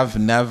that I've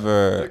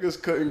never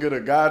niggas couldn't get a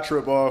guy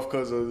trip off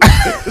because of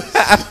his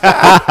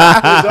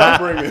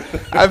upbringing.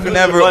 I've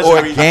never bunch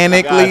of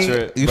organically reasons I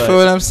got you but- feel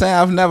what I'm saying?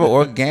 I've never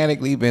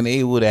organically been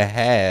able to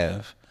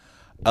have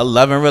a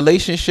loving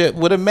relationship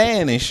with a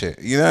man and shit.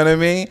 You know what I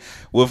mean?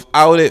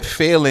 Without it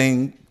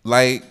feeling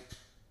like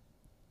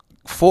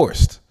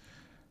forced.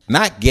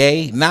 Not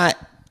gay, not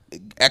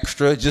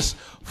extra, just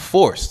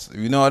forced.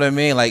 You know what I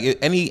mean? Like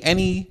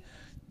any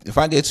if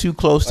I get too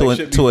close Like,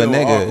 to shit a be feeling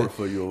nigga, awkward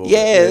for you a little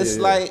yeah, bit. it's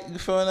like you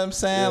feel what I'm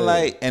saying? Yeah.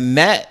 Like, and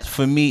that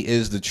for me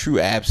is the true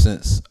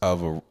absence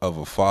of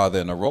a father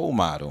and a role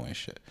model and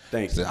shit.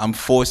 Thank you. I'm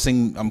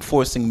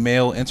forcing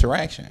male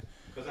interaction.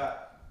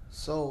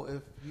 So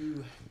if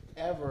you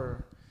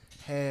ever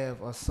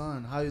have a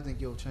son, how do you think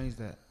you'll change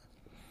that?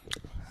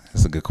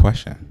 That's a good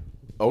question.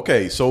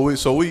 Okay, so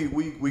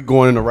we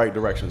going in the right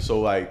direction. So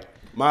like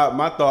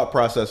my thought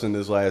process in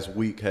this last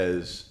week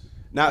has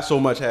not so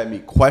much had me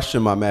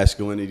question my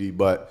masculinity,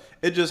 but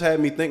it just had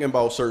me thinking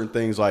about certain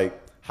things like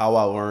how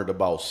I learned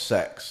about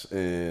sex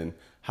and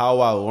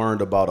how I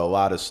learned about a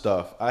lot of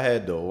stuff. I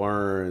had to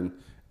learn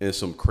in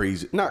some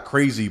not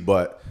crazy,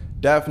 but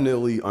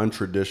definitely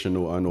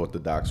untraditional,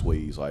 unorthodox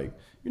ways. Like,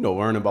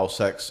 learning about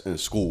sex in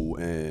school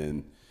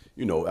and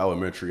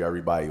elementary,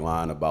 everybody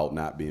lying about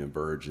not being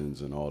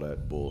virgins and all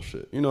that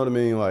bullshit. You know what I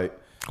mean? Like,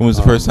 When was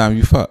the first time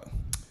you fucked?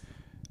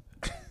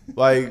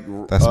 like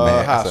That's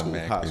mad. high That's school. a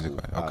mad High crazy school.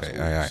 question. High Okay,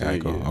 school, all right, senior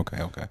cool. year.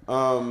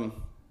 Okay.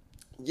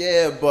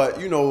 Yeah,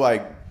 but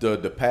like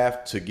the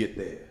path to get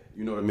there.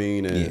 You know what I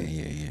mean? And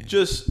Yeah.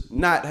 just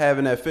not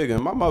having that figure.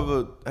 My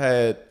mother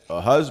had a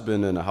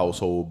husband in the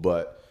household,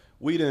 but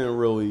we didn't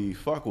really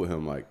fuck with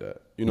him like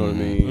that. You know what I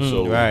mean?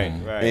 So right.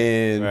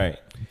 and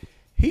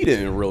he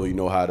didn't really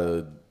know how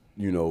to,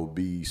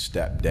 be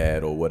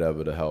stepdad or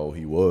whatever the hell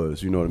he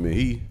was. You know what I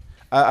mean?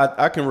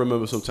 I can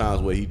remember some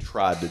times where he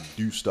tried to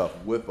do stuff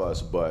with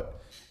us,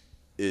 but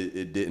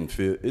it didn't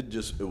feel. It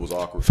was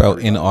awkward. Felt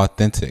for everybody.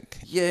 inauthentic.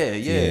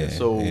 Yeah.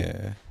 So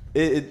yeah.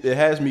 It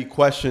has me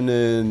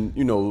questioning,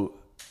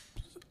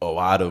 a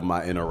lot of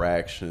my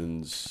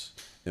interactions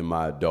in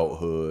my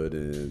adulthood.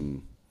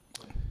 And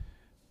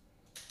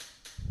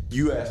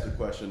you asked the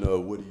question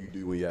of what do you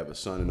do when you have a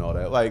son and all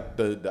that. Like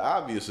the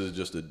obvious is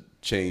just to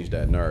change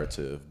that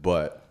narrative,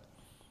 but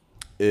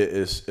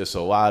it's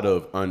a lot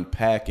of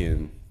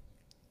unpacking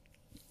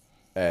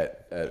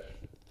at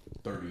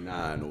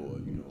 39 or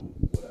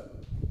whatever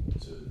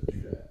to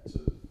do that.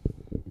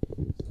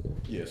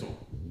 Yeah,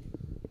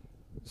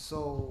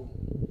 So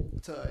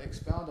to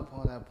expound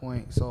upon that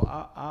point, so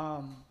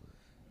I'm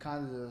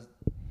kind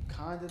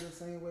of the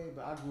same way,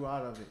 but I grew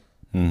out of it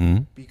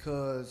Mm-hmm.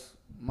 because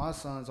my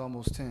son's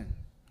almost 10,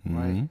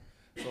 right?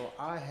 So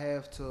I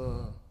have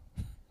to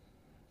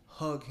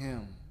hug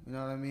him. You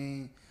know what I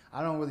mean?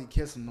 I don't really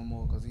kiss him no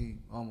more because he's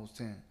almost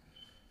 10.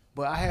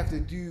 But I have to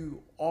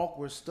do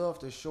awkward stuff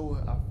to show.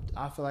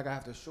 I feel like I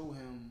have to show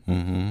him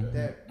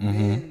that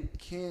men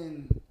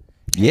can.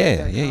 Yeah,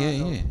 that yeah, kind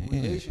yeah, of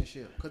yeah.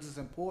 relationship because it's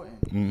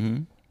important. Mm-hmm.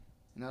 You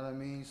know what I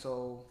mean?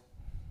 So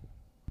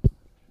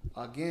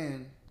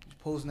again,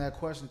 posing that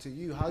question to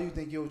you, how do you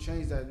think you'll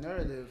change that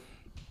narrative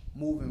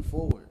moving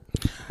forward?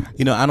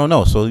 I don't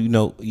know. So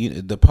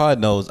the pod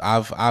knows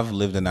I've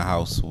lived in a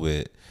house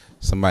with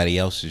somebody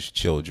else's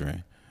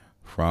children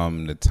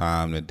from the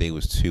time that they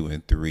was 2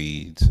 and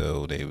 3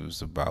 till they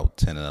was about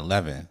 10 and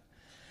 11,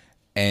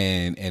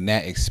 and in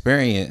that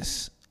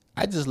experience,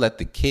 I just let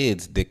the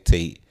kids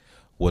dictate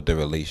what the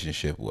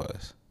relationship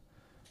was.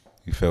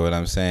 You feel what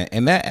I'm saying?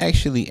 And that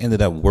actually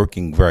ended up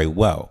working very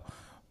well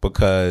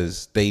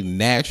because they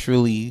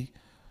naturally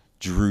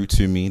drew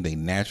to me. They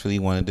naturally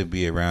wanted to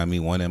be around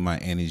me, wanted my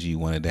energy,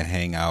 wanted to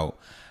hang out.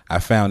 I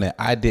found that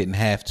I didn't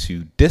have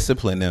to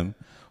discipline them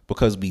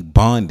because we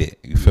bonded.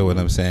 You feel what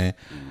I'm saying?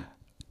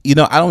 You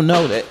know, I don't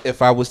know that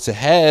if I was to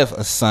have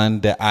a son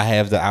that I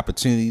have the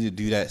opportunity to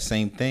do that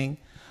same thing.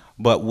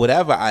 But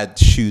whatever I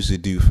choose to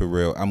do for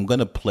real, I'm going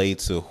to play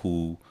to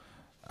who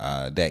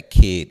that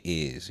kid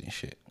is and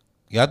shit.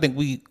 Y'all think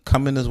we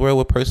come in this world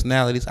with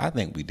personalities? I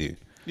think we do.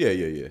 Yeah.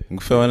 You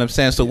feel what I'm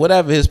saying? So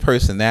whatever his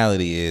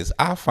personality is,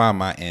 I'll find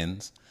my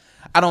ends.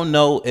 I don't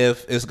know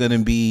if it's going to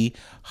be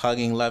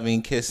hugging,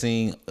 loving,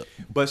 kissing.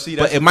 But see,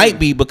 but it might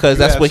be because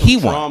that's what he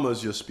wants.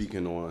 Traumas you're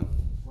speaking on.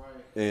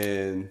 Right.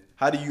 And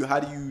how do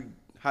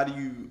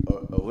you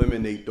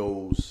eliminate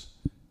those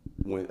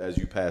as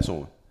you pass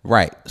on?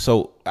 Right.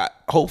 So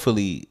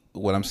hopefully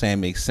what I'm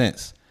saying makes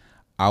sense.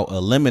 I'll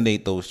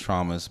eliminate those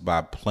traumas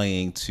by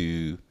playing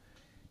to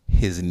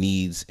his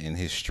needs and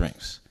his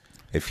strengths.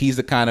 If he's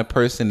the kind of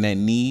person that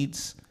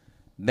needs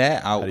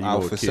that,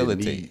 I'll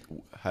facilitate.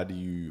 How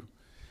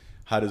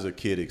does a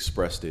kid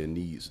express their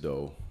needs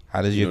though?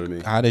 How does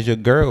your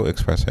girl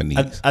express her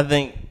needs? I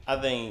think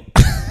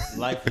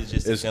life is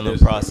just a feeling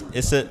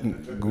process.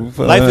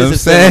 Life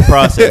is a feeling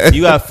process.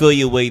 You gotta feel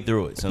your way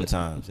through it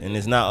sometimes, and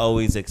it's not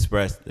always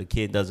expressed. The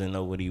kid doesn't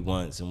know what he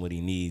wants and what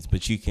he needs,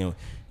 but you can,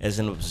 as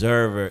an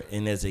observer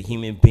and as a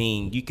human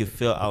being, you can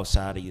feel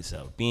outside of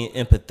yourself, being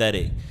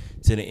empathetic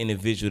to the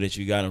individual that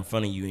you got in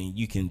front of you, and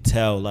you can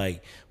tell.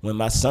 Like when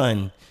my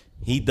son,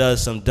 he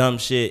does some dumb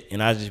shit,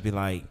 and I just be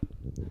like,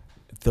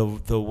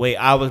 the way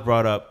I was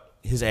brought up,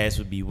 his ass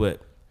would be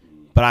whipped.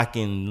 But I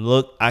can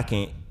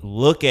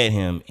look at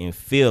him and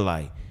feel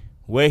like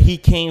where he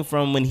came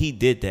from when he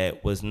did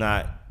that was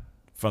not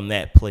from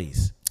that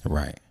place.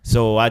 Right.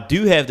 So I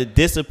do have to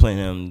discipline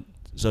him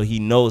so he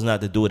knows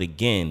not to do it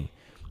again.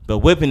 But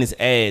whipping his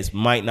ass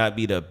might not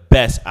be the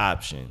best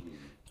option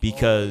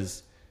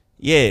because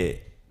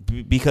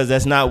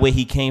that's not where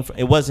he came from.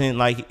 It wasn't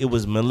like it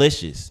was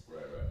malicious.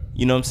 Right.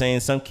 You know what I'm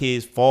saying? Some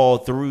kids fall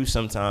through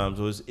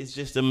sometimes. It's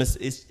just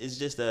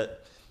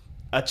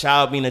a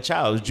child being a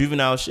child. It's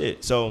juvenile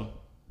shit. So,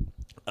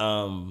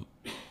 and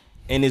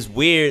it's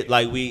weird,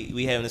 like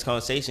we having this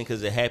conversation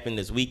because it happened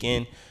this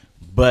weekend,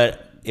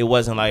 but it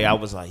wasn't like I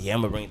was like, yeah,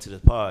 I'm gonna bring it to the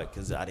pod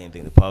because I didn't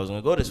think the pod was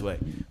gonna go this way.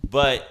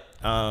 But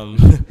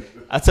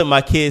I took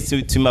my kids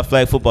to my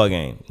flag football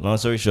game. Long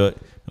story short.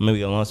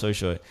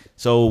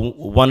 So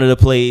one of the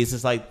plays,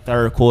 it's like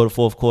third quarter,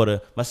 fourth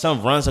quarter. My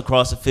son runs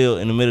across the field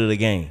in the middle of the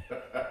game.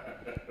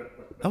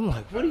 I'm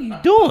like, what are you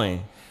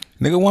doing?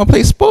 Nigga want to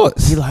play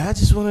sports. He's like, I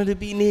just wanted to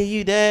be near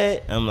you,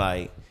 Dad. I'm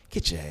like,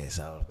 get your ass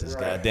out of this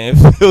goddamn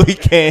field.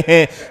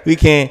 We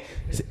can't.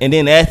 And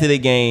then after the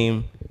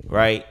game,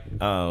 right,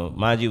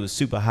 mind you, it was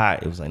super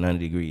hot. It was like 90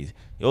 degrees.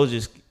 Yo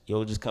just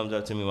comes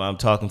up to me while I'm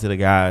talking to the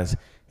guys,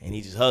 and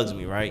he just hugs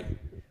me, right?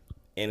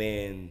 And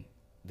then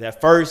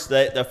that first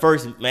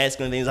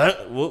masculine thing is like,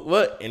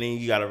 what? And then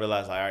you got to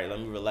realize, like, all right, let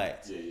me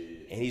relax. Yeah.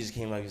 And he just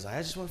came up, he's like,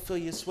 I just want to feel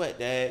your sweat,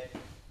 Dad.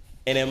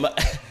 And then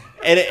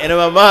and in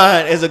my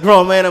mind, as a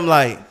grown man, I'm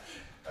like,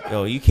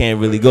 yo, you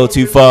can't really go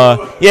too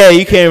far. Yeah,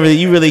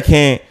 you really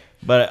can't.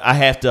 But I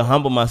have to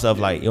humble myself,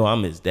 like, yo,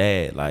 I'm his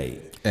dad,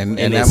 like, and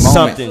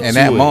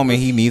that moment,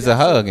 he needs a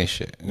hug and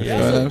shit. You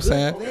know what I'm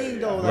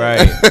saying?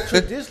 Right.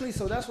 Traditionally,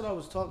 so that's what I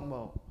was talking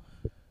about.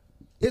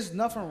 There's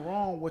nothing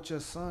wrong with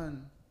your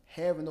son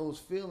having those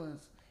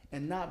feelings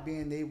and not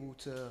being able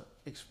to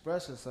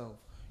express himself.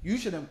 You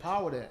should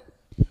empower that.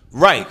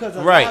 Right. Because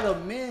a lot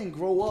of men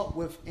grow up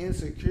with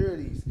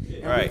insecurities.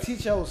 And we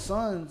teach our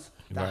sons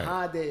to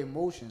hide their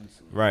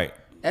emotions. Right.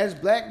 As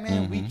black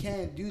men, we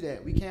can't do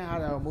that. We can't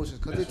hide our emotions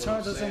because it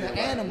turns us into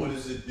animals. What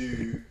does it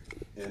do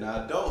in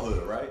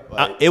adulthood, right?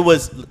 Like, it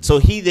was, so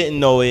he didn't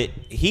know it.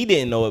 He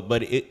didn't know it,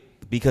 but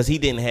because he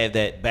didn't have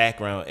that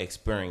background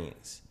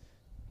experience.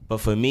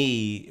 But for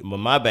me, with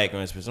my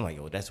background experience, I'm like,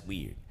 yo, that's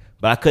weird.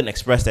 But I couldn't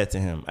express that to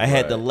him. I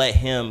had to let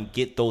him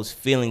get those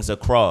feelings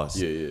across.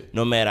 Yeah.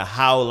 No matter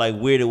how like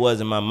weird it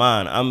was in my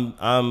mind,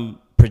 I'm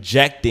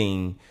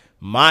projecting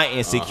my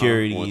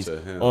insecurities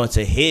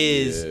onto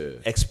his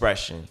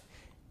expression.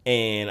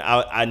 And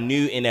I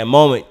knew in that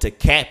moment to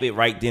cap it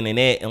right then and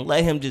there and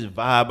let him just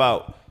vibe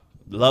out,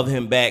 love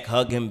him back,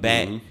 hug him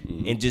back,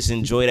 and just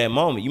enjoy that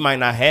moment. You might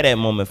not have that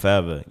moment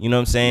forever. You know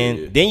what I'm saying?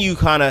 Yeah. Then you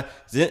kind of,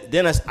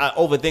 then I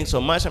overthink so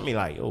much. I mean,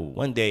 like, oh,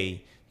 one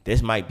day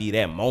this might be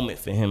that moment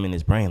for him in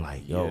his brain.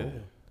 Like, yo,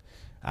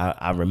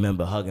 I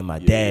remember hugging my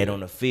dad on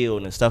the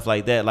field and stuff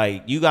like that.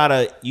 Like, you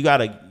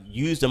gotta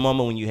use the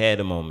moment when you had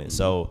the moment.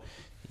 So,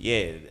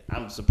 yeah,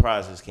 I'm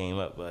surprised this came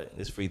up, but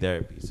it's free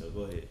therapy. So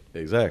go ahead.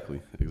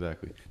 Exactly.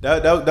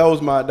 That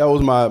was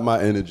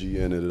my energy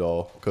in it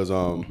all, because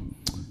I'm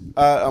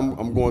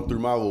going through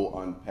my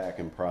little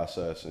unpacking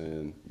process,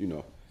 and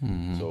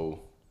so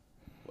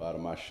a lot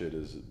of my shit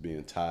is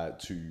being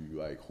tied to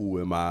like who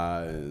am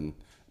I and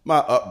my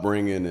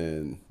upbringing,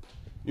 and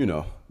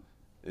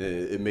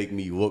it make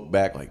me look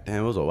back like,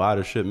 damn, there's a lot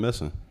of shit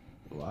missing.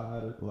 A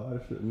lot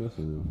of shit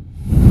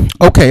missing.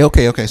 Okay.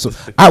 So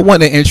I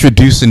want to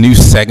introduce a new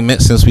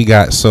segment since we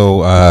got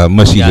so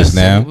mushy just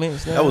now.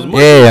 That was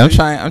Yeah, I'm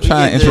trying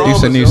to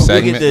introduce a new We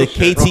segment. get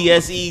the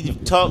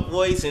KTSE talk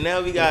voice, and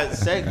now we got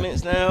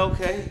segments now.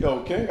 Okay.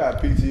 Yo, Ken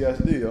got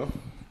PTSD, yo.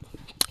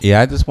 Yeah,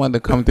 I just wanted to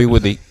come through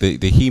with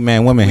the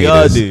He-Man women We all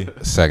haters do.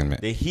 segment.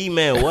 The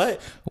He-Man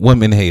what?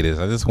 Women haters.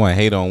 I just want to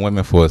hate on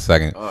women for a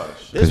second.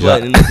 This y'all-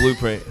 wasn't in the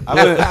blueprint.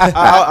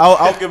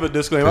 I'll give a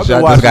disclaimer. I've been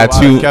Y'all watching just got a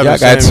lot of too Kevin y'all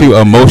got Samuels too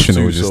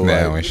emotional too, just so, now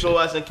like, and You shit. been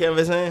watching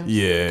Kevin Sam?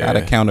 yeah.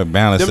 Gotta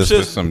counterbalance Them this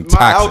with some my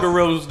toxic.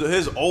 algorithms,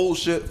 his old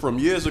shit from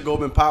years ago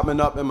been popping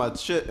up in my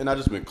shit, and I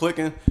just been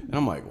clicking, and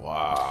I'm like,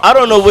 wow. I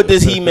don't know what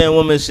this He-Man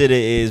woman shit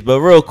is,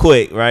 but real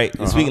quick, right?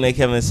 Speaking of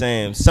Kevin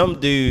Sam, some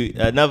dude,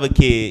 another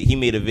kid, he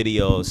made a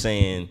video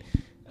saying,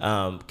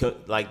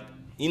 like,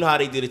 you know how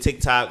they do the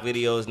TikTok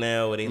videos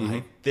now where they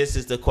like, this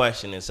is the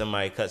question, and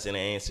somebody cuts in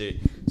and answer.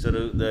 So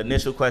the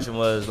initial question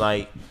was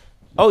like,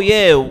 oh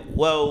yeah,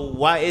 well,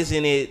 why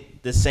isn't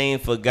it the same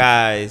for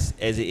guys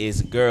as it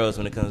is girls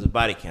when it comes to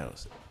body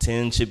counts?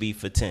 10 should be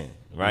for 10,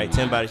 right?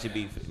 10 bodies should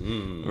be for,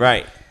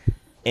 right.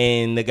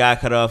 And the guy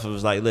cut off and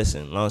was like,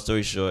 listen, long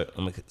story short,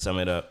 I'm going to sum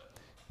it up.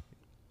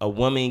 A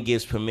woman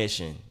gives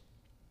permission.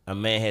 A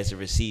man has to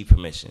receive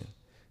permission.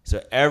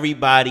 So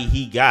everybody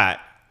he got,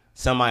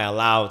 somebody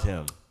allowed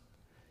him.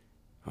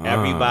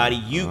 Everybody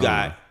you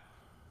got,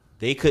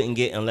 they couldn't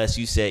get unless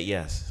you said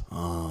yes.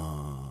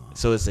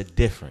 So it's a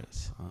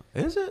difference.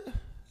 Is it?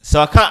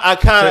 So I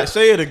kind of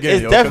Say it again.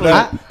 It's yo, 'cause definitely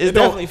that- it's it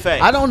don't- definitely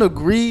fact. I don't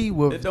agree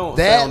with It don't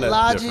that sound that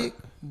logic,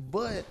 different.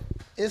 but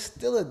it's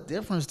still a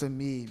difference to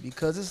me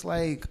because it's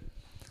like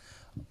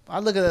I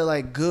look at it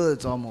like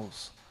goods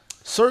almost.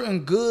 Certain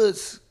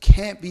goods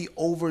can't be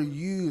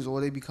overused or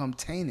they become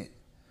tainted.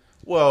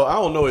 Well, I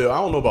don't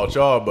know about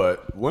y'all,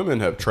 but women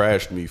have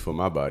trashed me for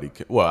my body.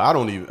 Well,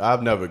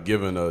 I've never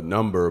given a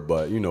number,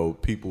 but you know,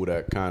 people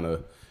that kind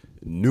of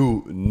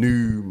knew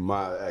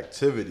my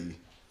activity.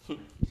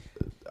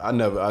 I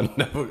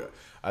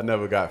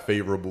never got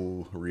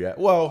favorable react.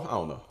 Well, I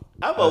don't know.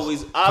 I've That's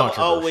always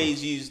controversial.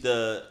 used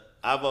the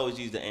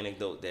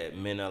anecdote that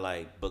men are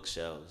like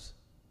bookshelves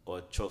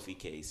or trophy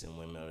case and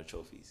women are the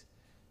trophies.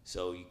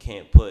 So you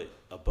can't put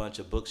a bunch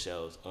of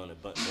bookshelves on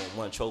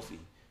one trophy,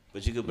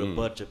 but you could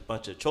put a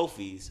bunch of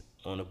trophies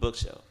on a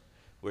bookshelf.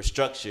 We're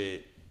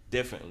structured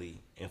differently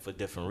and for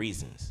different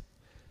reasons.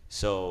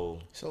 So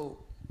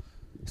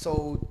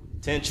So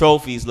 10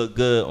 trophies look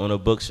good on a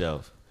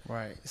bookshelf.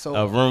 right. So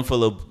A room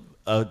full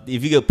of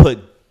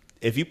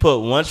if you put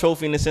one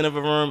trophy in the center of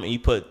a room and you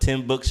put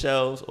 10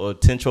 bookshelves or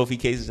 10 trophy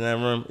cases in that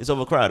room, it's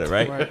overcrowded,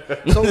 right?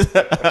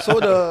 Right. So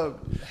to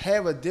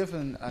have a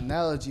different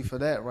analogy for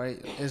that,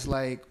 right? It's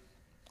like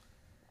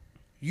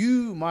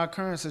my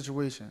current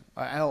situation,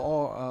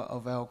 all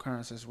of our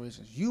current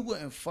situations, you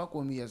wouldn't fuck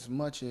with me as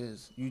much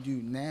as you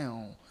do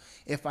now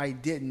if I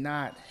did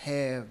not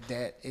have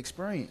that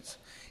experience.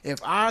 If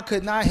I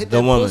could not hit The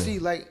that woman. pussy,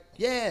 like,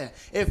 yeah.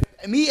 If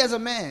me as a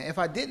man, if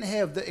I didn't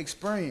have the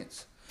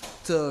experience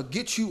to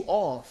get you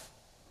off,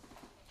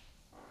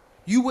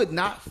 you would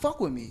not fuck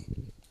with me.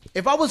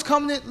 If I was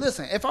coming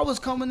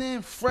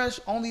in fresh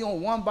only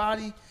on one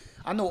body,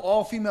 I know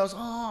all females,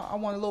 I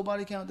want a low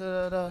body count,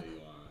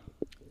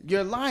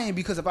 You're lying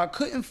because if I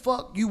couldn't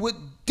fuck, you would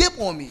dip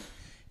on me.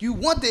 You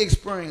want the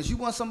experience. You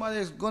want somebody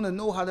that's gonna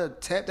know how to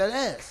tap that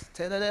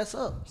ass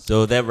up.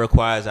 So that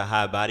requires a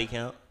high body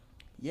count?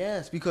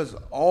 Yes, because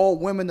all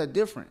women are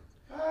different.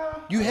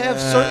 You have I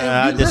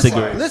certain.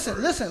 disagree.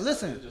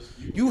 Listen.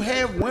 You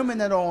have women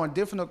that are on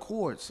different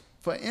accords.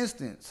 For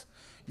instance,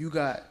 you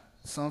got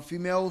some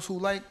females who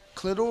like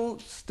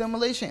clitoral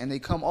stimulation and they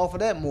come off of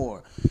that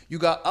more. You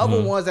got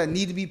other ones that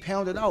need to be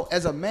pounded out.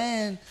 As a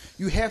man,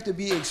 you have to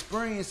be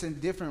experienced in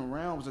different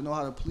realms to know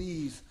how to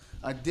please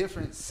a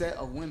different set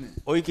of women.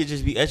 Or you could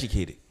just be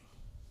educated.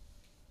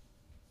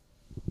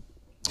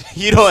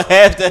 You don't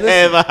have to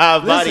have a high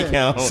body Listen,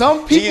 count.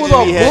 some You people can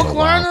are just be book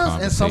Wild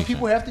learners and some conversation.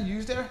 people have to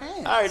use their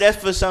hands. All right, that's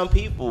for some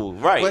people,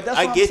 right? But that's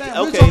I what get I'm saying.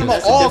 it. We're Okay, talking about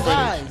that's a all different.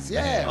 guys.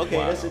 Yeah. Okay,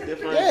 that's a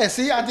different. Yeah,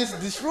 see, I just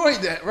destroyed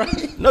that,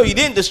 right? No, you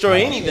didn't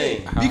destroy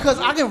anything. Because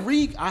I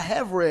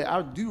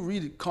do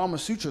read Kama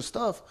Sutra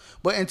stuff,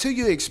 but until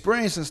you're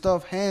experiencing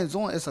stuff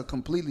hands-on, it's a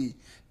completely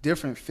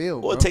different feel,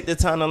 Or bro. take the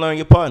time to learn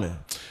your partner.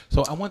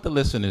 So I want the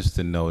listeners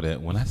to know that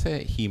when I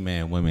said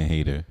He-Man women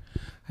hater,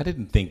 I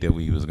didn't think that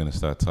we was gonna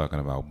start talking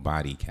about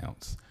body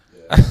counts.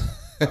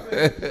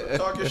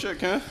 Talk your shit,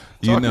 Ken.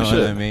 You Talk know your what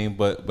shit. I mean?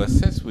 But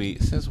since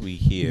we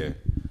here,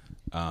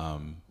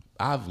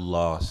 I've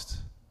lost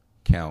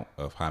count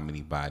of how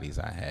many bodies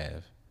I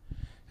have,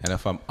 and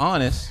if I'm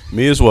honest,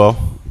 Me as well.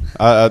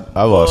 I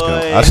lost Boy.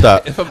 count. I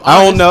stopped. If I'm I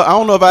don't honest, know. I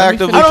don't know if I let me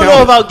actively finish. I don't counted.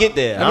 know if I'll get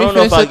there. I don't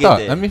know if I'll get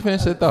there. Let me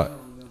finish the thought.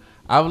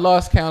 I've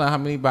lost count of how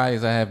many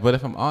bodies I have, but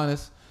if I'm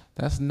honest,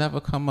 that's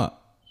never come up.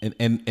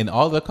 In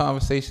all the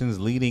conversations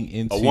leading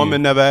into A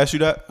woman never asked you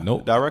that?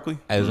 Nope. Directly?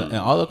 in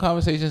all the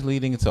conversations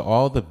leading into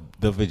all the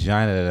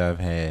vagina that I've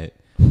had,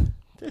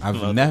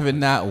 I've never,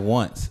 not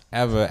once,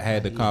 ever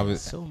had the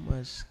conversation. So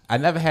much. I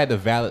never had to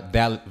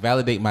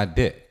validate my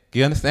dick.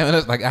 You understand what I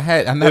was like?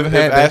 I never if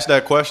had. asked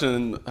that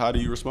question, how do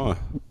you respond?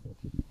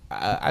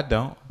 I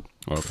don't.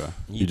 Okay.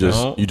 You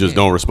just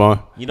don't respond.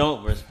 You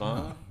don't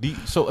respond.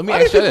 So let me Why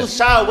do ask you people this.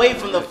 shy away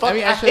from the fuck?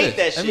 me I ask you hate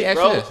this. that Let me shit, ask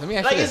you bro. this. Let me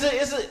ask Like, you is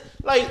this. it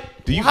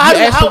like? Do you how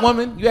ask the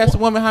woman? You ask the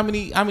woman how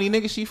many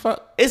niggas she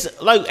fuck?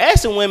 It's like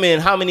asking women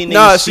how many niggas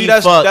Nah, she see,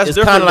 that's fucked. It's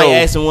kind different, of like though.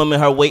 asking women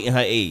her weight and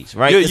her age,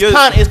 right? You're-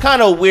 It's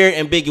kind of a weird,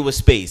 ambiguous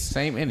space.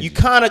 Same energy. You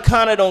kind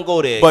of don't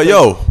go there. But 'cause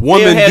yo, they'll have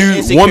women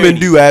insecurities.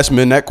 do ask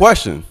men that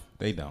question.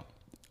 They don't.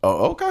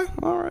 Oh, okay,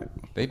 all right.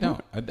 They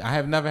don't. I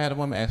have never had a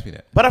woman ask me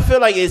that. But I feel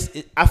like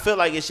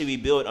it should be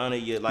built under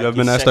your like You ever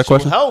your been asked that sexual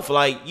question? health.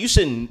 Like you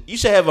should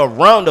have a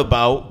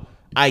roundabout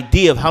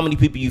idea of how many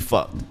people you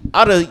fucked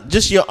out of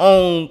just your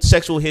own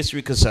sexual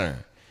history concern.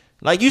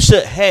 Like you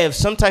should have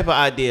some type of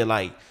idea,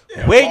 like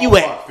where you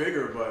at.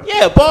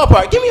 Yeah,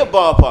 ballpark. Give me a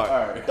ballpark.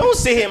 right. Don't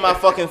sit here in my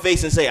fucking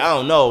face and say I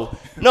don't know.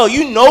 No,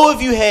 you know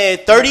if you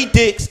had 30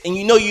 dicks and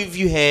you know if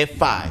you had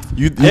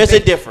 5. There's a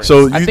difference.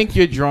 So I think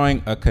you're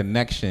drawing a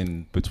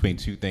connection between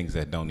two things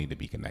that don't need to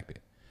be connected.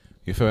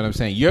 You feel what I'm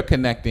saying? You're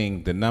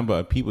connecting the number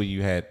of people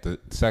you had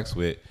sex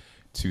with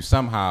to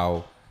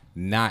somehow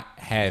not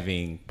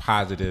having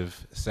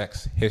positive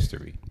sex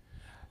history.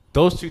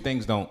 Those two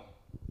things don't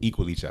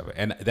equal each other,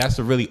 and that's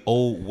a really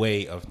old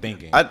way of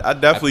thinking. I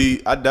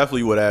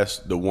definitely would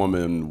ask the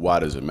woman, why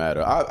does it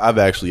matter? I've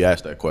actually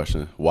asked that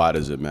question. Why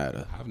does it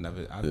matter? I've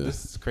never.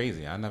 This is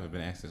crazy. I've never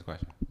been asked this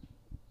question.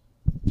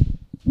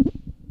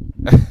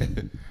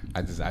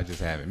 I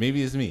just haven't.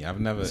 Maybe it's me. I've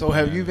never. So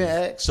have you been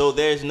asked? So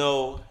there's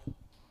no.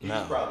 No,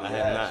 I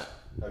have not.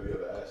 Have you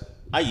ever asked?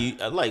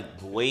 I like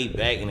way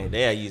back in the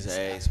day I used to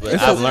ask, but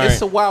It's I've learned.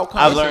 it's a wild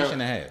I've conversation learned,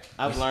 to have.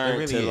 I've It learned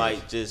really to is.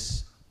 like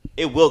just.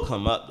 It will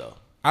come up though.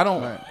 I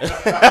don't.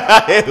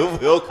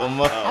 It will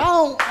come up.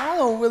 I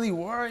don't really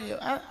worry.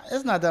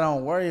 It's not that I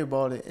don't worry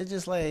about it. It's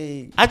just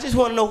like I just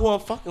want to know who I'm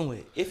fucking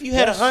with. If you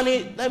had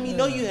 100, let me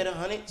know you had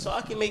 100, so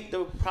I can make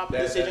the proper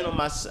decision on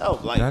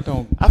myself. Like I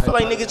don't- I feel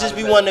like niggas just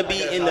be wanting to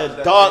be in the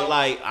dark.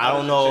 Like I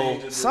don't know.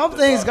 some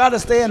things gotta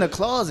stay in the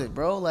closet,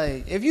 bro.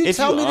 Like if you If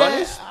tell you me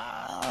honest,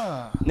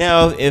 that,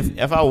 Now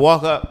if I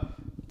walk up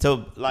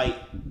to like,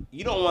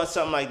 you don't want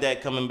something like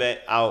that coming back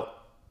out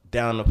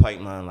down the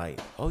pipeline.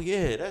 Like, oh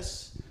yeah,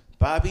 that's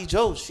Bobby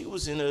Joe. She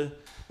was in a, you know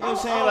what I'm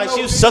saying? Like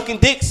she was sucking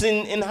dicks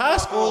in high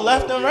school,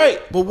 left and right.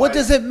 but what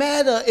does it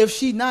matter if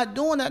she not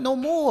doing that no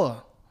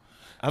more?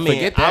 I mean,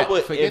 Forget that. I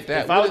would Forget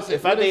that. if I What is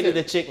dated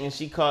it? a chick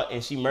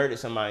and she murdered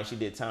somebody and she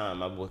did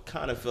time, I would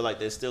kind of feel like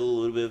there's still a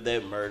little bit of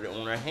that murder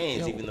on her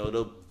hands, even though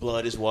the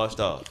blood is washed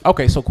off.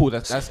 Okay, so cool.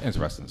 That's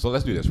interesting. So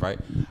let's do this, right?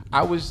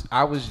 I was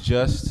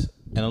just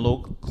in a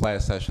little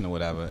class session or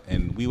whatever,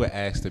 and we were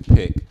asked to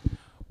pick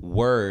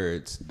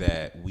words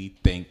that we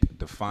think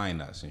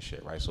define us and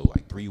shit, right? So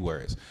like 3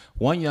 words.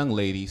 One young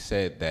lady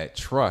said that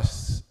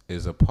trust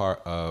is a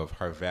part of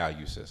her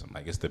value system.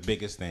 Like it's the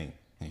biggest thing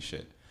and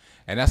shit.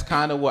 And that's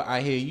kind of what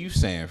I hear you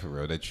saying for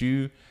real, that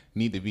you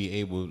need to be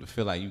able to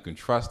feel like you can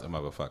trust a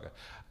motherfucker.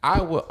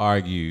 I would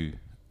argue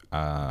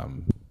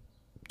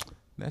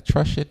that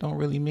trust shit don't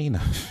really mean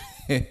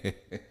nothing.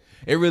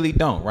 It really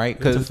don't, right?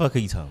 What the Because fuck are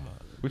you talking about?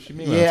 what you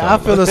mean? what I'm Yeah, I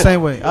talking feel about? the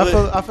same way.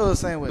 I feel the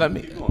same way. Let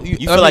me.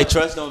 You feel like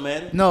trust don't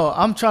matter? No,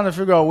 I'm trying to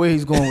figure out where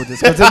he's going with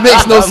this because it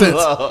makes no sense.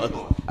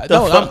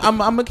 No, I'm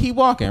gonna keep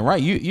walking,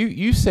 right?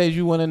 You said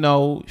you want to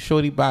know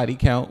shorty body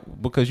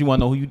count because you want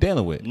to know who you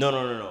dealing with.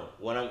 No.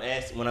 What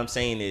I'm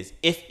saying is,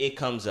 if it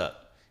comes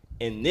up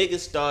and niggas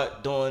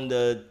start doing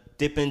the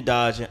dipping,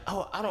 dodging,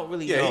 I don't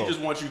really know. Yeah, he just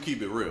wants you to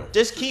keep it real.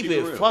 Just keep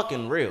it real.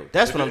 fucking real.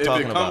 That's what I'm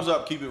talking about. If it comes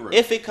up, keep it real.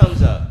 If it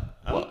comes up,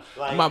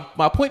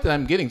 My point that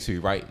I'm getting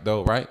to, right,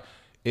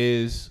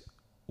 is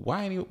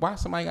why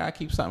somebody gotta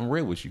keep something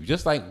real with you?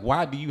 Just like,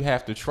 why do you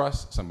have to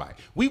trust somebody?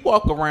 We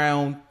walk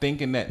around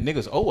thinking that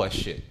niggas owe us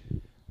shit.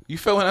 You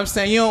feel what I'm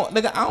saying? You don't,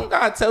 nigga, I don't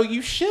gotta tell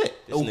you shit.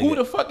 Who nigga-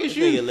 the fuck is this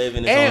you? nigga live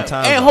in his and, own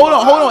time and zone. hold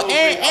on, I will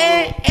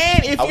and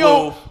if I you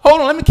don't, will-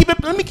 hold on, let me keep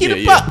it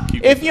Yeah, fuck.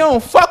 keep If it you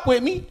don't fuck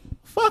with me,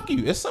 fuck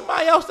you. It's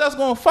somebody else that's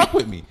gonna fuck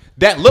with me.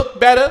 That look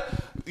better.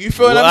 You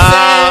feel what I'm saying?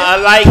 I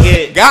like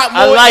it. Got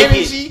more I like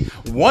energy.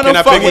 Wanna Can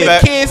I fuck with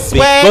piggyback? kid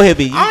swag. Go ahead,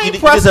 B. I You ain't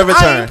pressed deserve a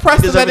turn. to You let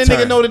a deserve a nigga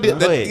turn. know that. Go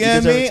ahead. You You know what I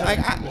deserve a mean? turn.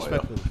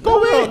 Like,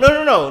 go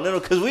ahead. No,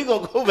 because we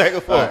gonna go back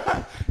and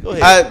forth. Go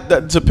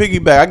ahead. To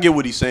piggyback, I get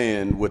what he's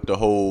saying with the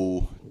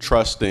whole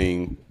trust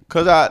thing.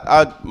 Cause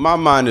my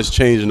mind is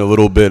changing a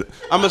little bit.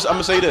 I'm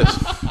gonna say this: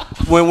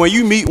 when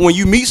you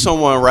meet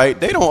someone, right?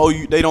 They don't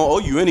owe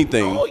you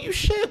anything. Oh, you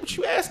shit. What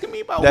you asking me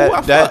about? Who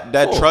I fuck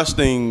That for?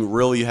 trusting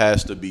really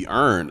has to be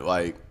earned.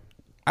 Like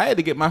I had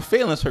to get my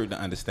feelings hurt to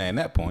understand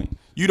that point.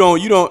 you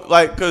don't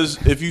like, cause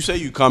if you say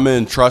you come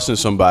in trusting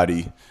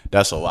somebody,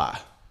 that's a lie.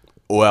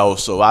 Or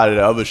else a lot of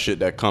the other shit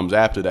that comes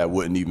after that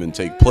wouldn't even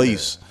take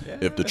place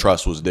if the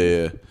trust was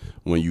there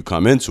when you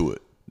come into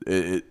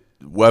it.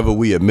 Whether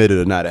we admit it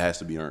or not, it has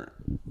to be earned.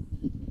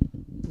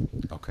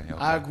 Okay.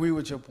 I agree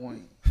with your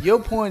point. Your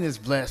point is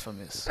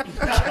blasphemous.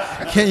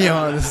 Can you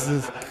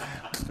understand?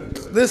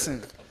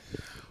 Listen,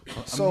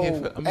 So, here for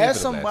the as bachelor.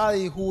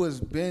 somebody who has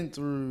been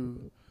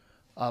through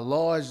a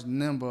large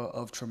number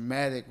of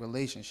traumatic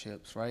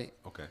relationships, right?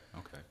 Okay.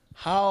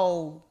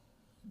 How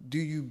do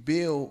you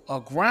build a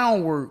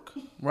groundwork,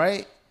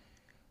 right,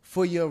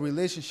 for your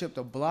relationship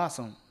to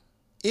blossom?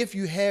 If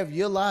you have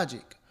your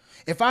logic,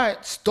 if I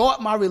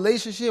start my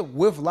relationship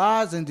with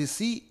lies and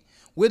deceit,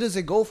 where does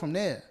it go from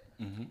there?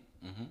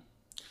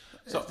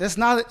 So it's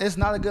not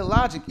a good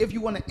logic. If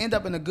you want to end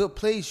up in a good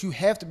place, you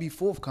have to be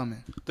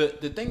forthcoming. The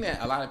thing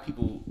that a lot of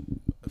people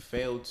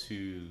fail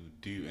to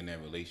do in their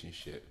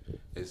relationship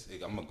is,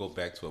 I'm gonna go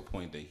back to a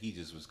point that he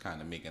just was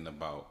kind of making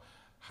about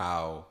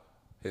how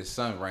his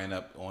son ran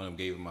up on him,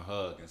 gave him a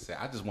hug, and said,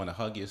 "I just want to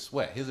hug your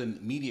sweat." His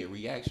immediate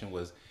reaction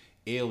was,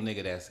 "Ew,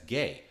 nigga, that's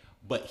gay."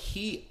 But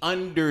he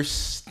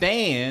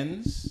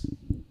understands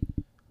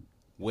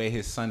where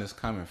his son is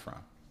coming from.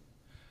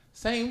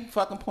 Same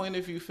fucking point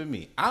of view for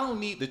me. I don't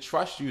need to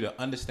trust you to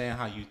understand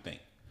how you think.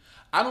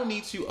 I don't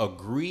need to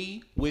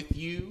agree with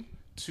you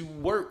to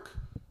work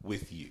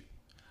with you.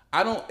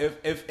 I don't.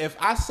 If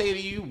I say to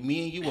you,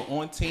 me and you are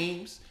on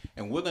teams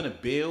and we're gonna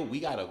build, we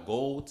got a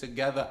goal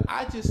together.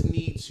 I just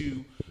need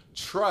to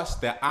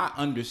trust that I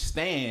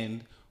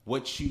understand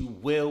what you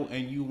will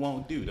and you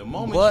won't do. The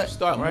moment you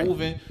start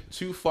moving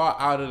too far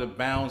out of the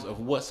bounds of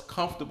what's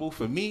comfortable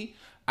for me,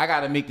 I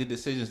got to make the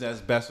decisions that's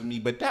best for me.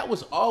 But that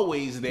was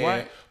always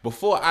there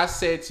before I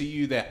said to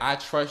you that I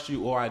trust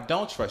you or I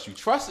don't trust you.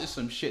 Trust is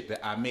some shit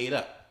that I made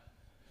up.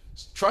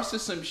 Trust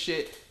is some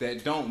shit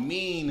that don't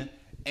mean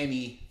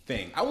anything.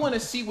 I want to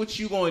see what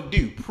you gonna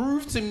do.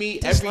 Prove to me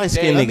every day.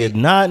 Light-skinned nigga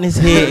nodding his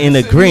head in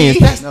agreement.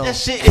 That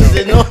shit is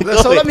annoying.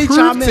 So let me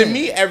chime in. Prove to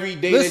me every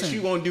day that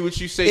you gonna do what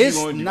you say you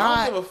gonna do.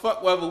 I don't give a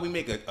fuck whether we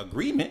make an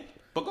agreement.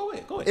 But go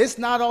ahead. It's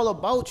not all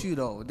about you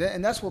though,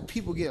 and that's what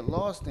people get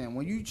lost in.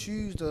 When you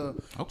choose to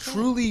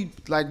truly,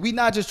 like, we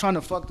not just trying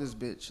to fuck this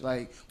bitch.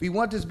 Like, we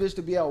want this bitch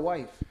to be our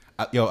wife.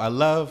 I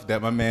love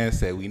that my man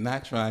said we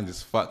not trying to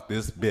just fuck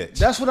this bitch.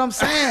 That's what I'm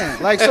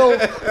saying. Like,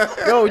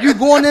 so, you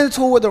going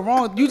into it with the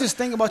wrong. You just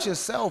think about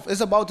yourself.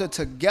 It's about the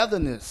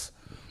togetherness,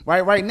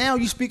 right? Right now,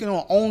 you speaking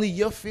on only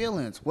your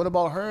feelings. What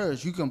about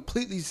hers? You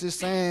completely just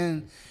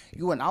saying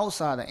you an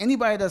outsider.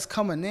 Anybody that's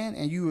coming in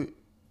and you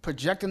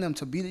projecting them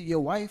to be your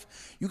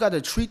wife, you got to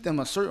treat them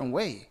a certain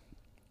way.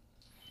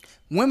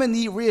 Women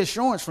need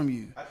reassurance from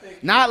you,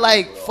 not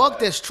like fuck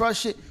this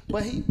trust shit.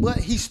 But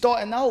he's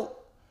starting out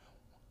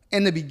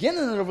in the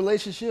beginning of the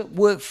relationship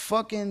with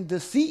fucking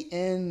deceit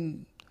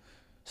and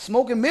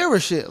smoke and mirror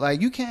shit.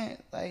 Like, you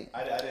can't, like.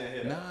 I didn't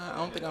hear that. Nah, I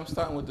don't think I'm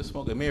starting with the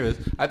smoke and mirrors.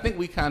 I think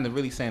we kind of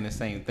really saying the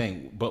same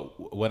thing.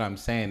 But what I'm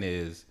saying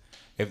is,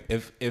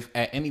 if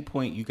at any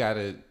point you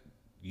gotta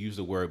use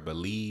the word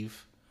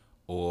believe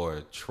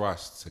or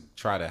trust to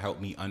try to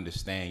help me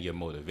understand your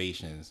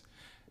motivations,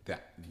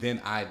 then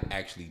I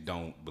actually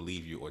don't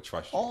believe you or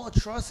trust you. All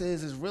trust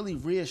is really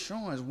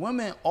reassurance.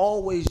 Women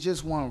always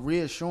just want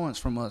reassurance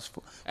from us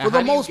for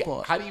the most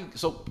part. How do you?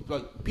 So,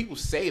 like, people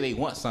say they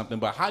want something,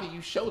 but how do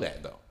you show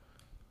that though?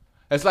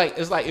 It's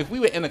like if we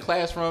were in a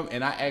classroom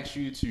and I asked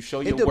you to show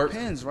your work. It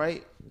depends,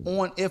 right,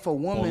 on if a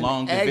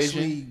woman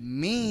actually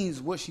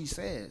means what she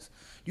says.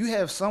 You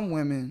have some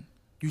women,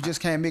 you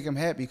just can't make them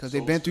happy because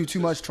they've been through too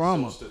much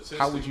trauma.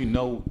 How would you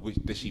know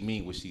that she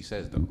mean what she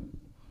says though?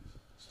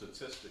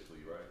 Statistically,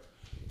 right?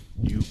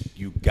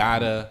 You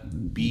gotta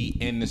be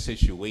in the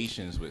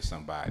situations with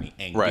somebody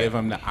and give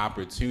them the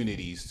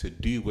opportunities to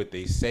do what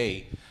they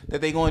say that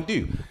they gonna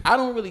do. I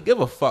don't really give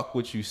a fuck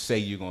what you say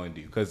you're gonna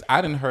do, because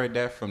I done heard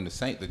that from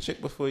the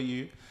chick before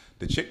you,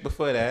 the chick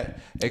before that,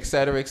 et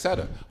cetera, et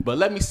cetera. But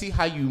let me see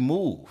how you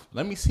move.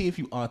 Let me see if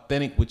you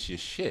authentic with your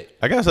shit.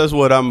 I guess that's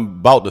what I'm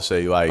about to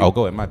say. Like, oh,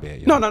 go ahead, my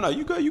bad. No,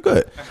 you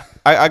good.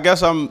 I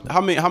guess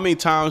how many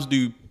times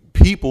do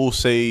people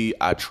say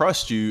I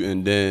trust you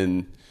and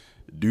then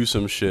do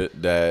some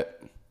shit that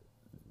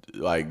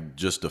like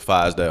just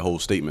defies that whole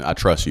statement? I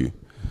trust you.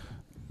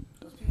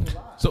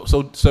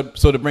 So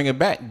to bring it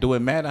back, do it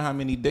matter how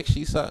many dicks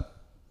she sucked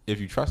if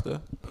you trust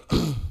her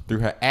through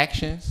her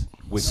actions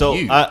with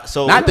you? Not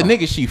the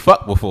nigga she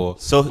fucked before,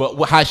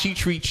 but how she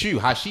treats you,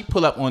 how she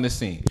pull up on the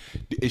scene.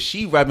 Is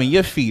she rubbing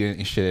your feet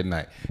and shit at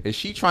night? Is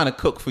she trying to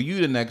cook for you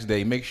the next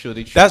day? Make sure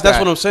that you that's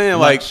what I'm saying.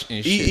 Like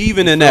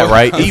even in that,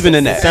 right? Even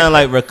in that, it sound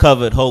like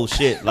recovered whole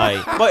shit.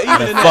 Like, but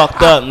even in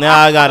fucked up. Now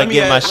I gotta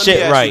get my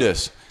shit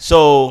right.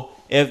 So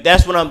if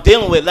that's what I'm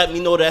dealing with, let me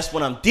know that's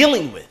what I'm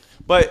dealing with.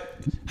 But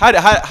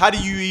how do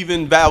you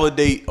even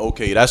validate?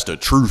 Okay, that's the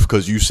truth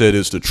because you said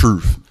it's the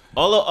truth.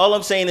 All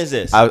I'm saying is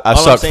this. I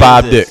sucked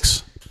 5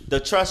 dicks. The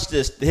trust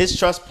is his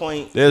trust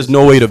point. There's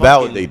no way to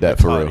validate that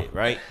for real,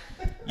 right?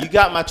 You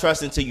got my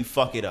trust until you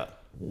fuck it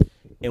up.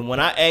 And when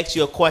I ask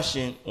you a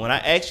question,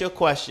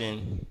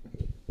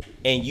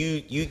 and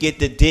you get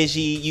the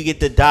digi, you get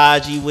the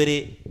dodgy with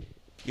it,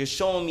 you're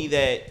showing me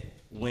that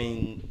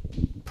when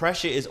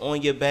pressure is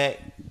on your back,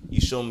 you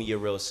show me your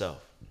real self.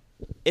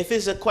 If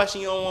it's a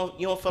question you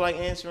don't feel like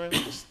answering,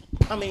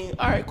 all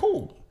right,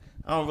 cool.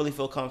 I don't really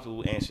feel comfortable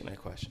with answering that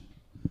question.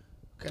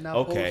 Can I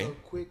pose a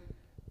quick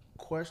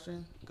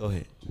question? Go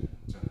ahead.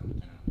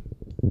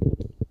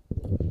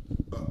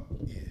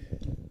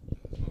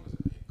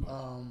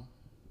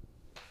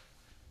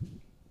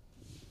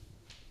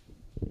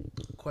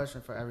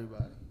 question for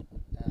everybody.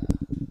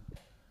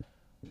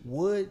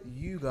 Would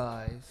you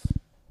guys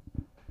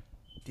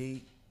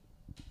date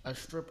a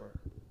stripper?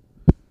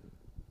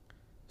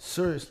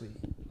 Seriously,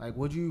 like,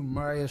 would you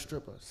marry a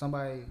stripper?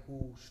 Somebody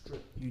who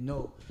strip, you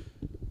know?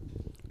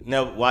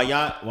 Now, while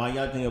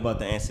y'all think about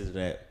the answer to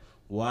that,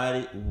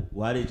 why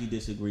did you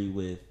disagree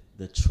with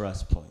the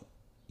trust point?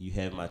 You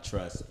have my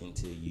trust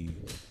until you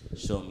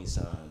show me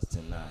signs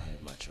to not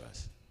have my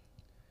trust.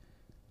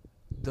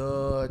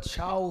 The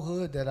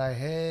childhood that I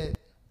had,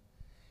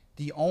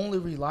 the only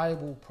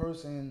reliable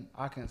person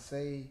I can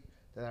say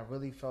that I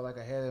really felt like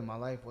I had in my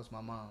life was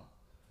my mom.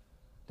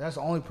 That's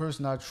the only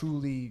person I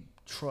truly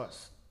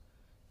trust.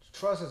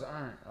 Trust is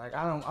earned. Like,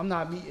 I'm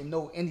not meeting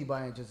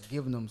anybody and just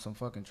giving them some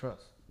fucking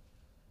trust.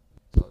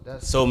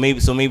 So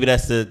maybe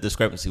that's the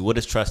discrepancy. What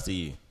is trust to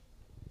you?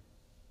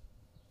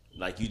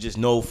 Like, you just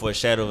know for a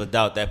shadow of a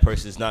doubt that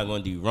person is not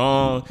going to do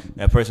wrong.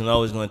 That person is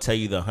always going to tell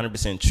you the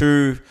 100%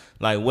 truth.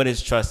 Like, what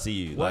is trust to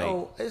you?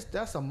 Well,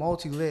 that's a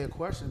multi-layered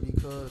question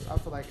because I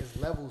feel like it's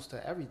levels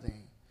to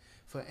everything.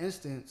 For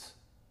instance,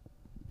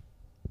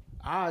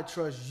 I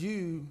trust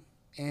you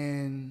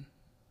in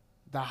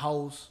the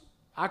house.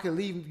 I could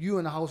leave you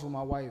in the house with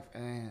my wife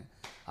and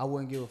I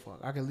wouldn't give a fuck.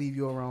 I could leave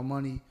you around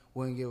money,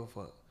 wouldn't give a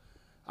fuck.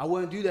 I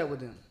wouldn't do that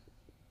with them.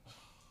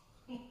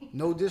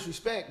 No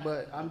disrespect,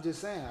 but I'm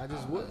just saying, I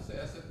just wouldn't.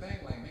 That's the thing,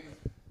 like,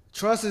 niggas.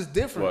 Trust is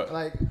different. What?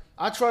 Like,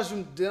 I trust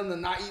them to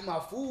not eat my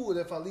food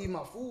if I leave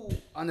my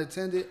food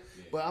unattended,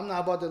 but I'm not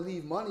about to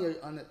leave money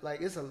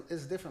like, it's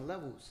different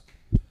levels.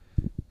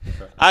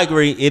 I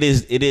agree. It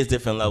is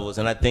different levels,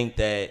 and I think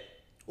that.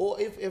 Or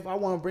if I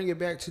want to bring it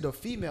back to the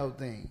female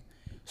thing,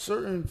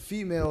 certain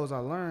females I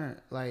learned,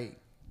 like,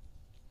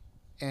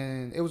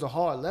 and it was a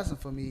hard lesson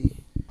for me.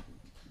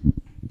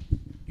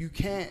 You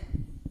can't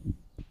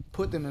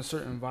put them in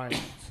certain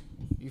environments.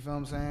 You feel what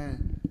I'm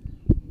saying?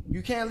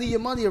 You can't leave your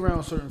money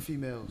around certain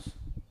females.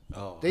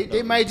 Oh,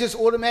 They might just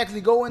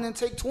automatically go in and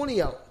take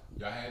 20 out.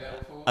 Y'all had that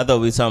before? I thought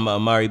we were talking about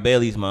Amari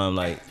Bailey's mom.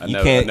 Like, you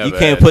never can't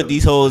had put them.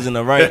 these hoes in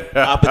the right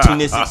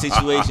opportunistic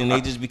situation.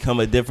 They just become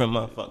a different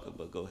motherfucker.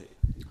 But go ahead.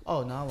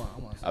 Oh no, I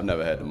want. I've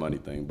never had the money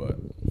thing, but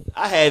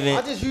I haven't.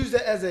 I just use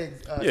that as a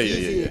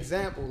easy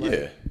example. Like,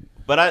 yeah.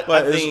 But I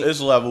But think it's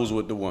levels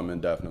with the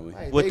woman, definitely.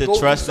 Like, with they the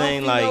trust some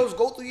thing, like, females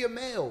go through your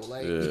mail.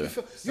 Like, Yeah.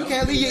 you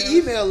can't leave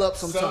your email up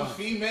Some sometimes.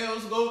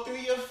 females go through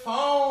your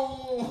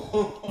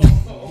phone.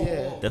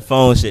 Yeah. the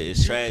phone shit is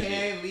You tragic.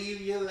 can't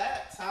leave your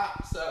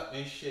laptops up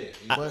and shit.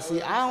 You know But see,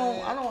 what I'm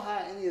saying? I don't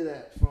hide any of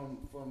that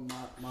from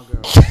my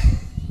girl.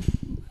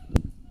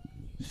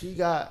 She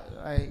got,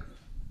 like,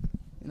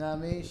 you know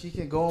what I mean? She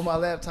can go on my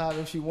laptop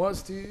if she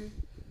wants to.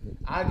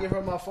 I give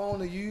her my phone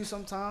to use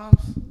sometimes.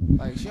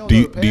 Like, she don't Do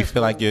know you, the do you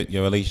feel like passcode.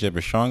 your relationship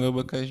is stronger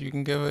because you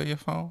can give her your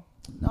phone?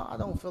 No, I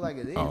don't feel like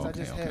it is. Oh, I okay,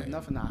 just okay. have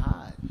nothing to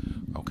hide.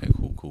 Okay,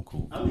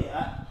 cool. I mean,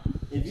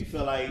 if you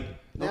feel like,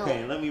 Now-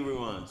 okay, let me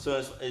rewind.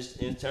 So it's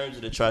in terms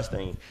of the trust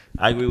thing,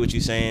 I agree with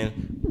you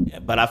saying,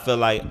 but I feel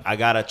like I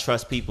gotta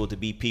trust people to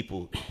be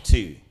people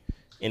too.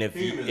 And if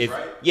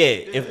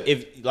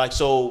if like,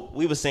 so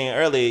we were saying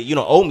earlier, you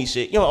don't owe me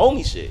shit. You don't owe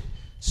me shit.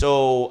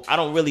 So I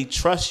don't really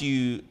trust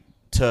you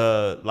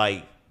to,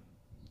 like,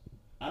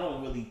 I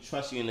don't really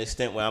trust you in the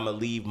extent where I'm gonna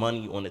leave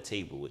money on the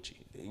table with you.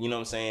 You know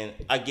what I'm saying?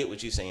 I get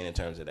what you're saying in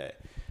terms of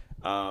that.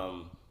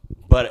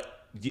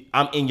 But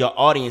I'm in your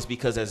audience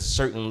because there's a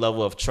certain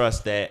level of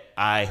trust that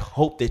I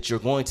hope that you're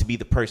going to be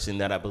the person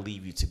that I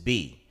believe you to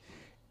be.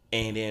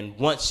 And then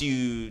once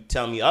you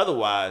tell me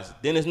otherwise,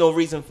 then there's no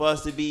reason for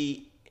us to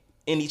be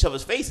in each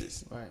other's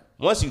faces. Right.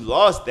 Once you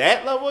lost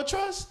that level of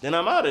trust, then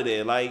I'm out of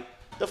there. Like,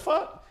 the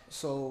fuck?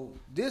 So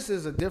this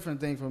is a different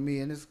thing for me,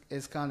 and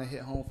it's kind of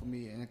hit home for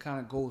me, and it kind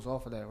of goes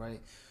off of that,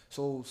 right?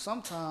 So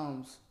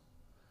sometimes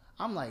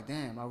I'm like,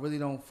 damn, I really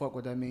don't fuck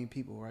with that many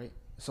people, right?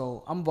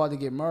 So I'm about to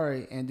get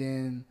married, and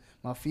then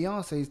my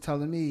fiance is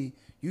telling me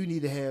you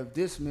need to have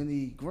this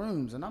many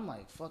grooms, and I'm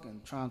like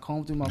fucking trying to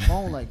comb through my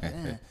phone, like,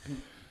 damn.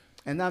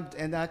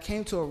 And I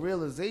came to a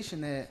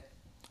realization that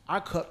I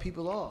cut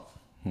people off,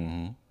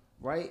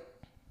 right?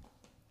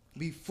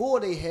 Before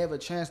they have a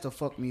chance to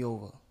fuck me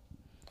over.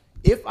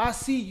 If I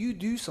see you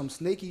do some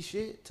snaky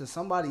shit to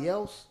somebody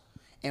else,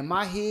 in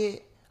my head,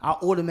 I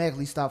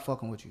automatically stop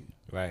fucking with you.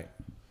 Right.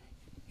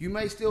 You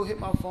may still hit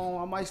my phone.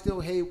 I might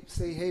still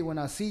say hey when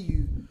I see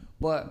you,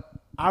 but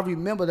I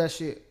remember that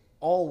shit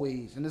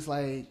always. And it's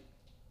like,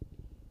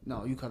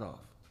 no, you cut off.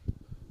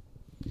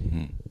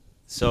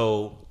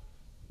 So,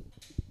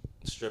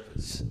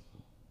 strippers.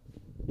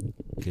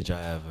 Could y'all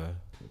ever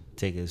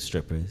take a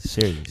stripper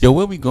serious? Yo,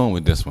 where we going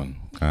with this one?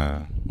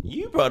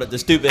 You brought up the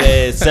stupid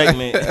ass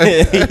segment.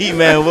 He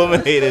man,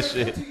 woman hater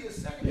shit.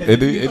 Yeah,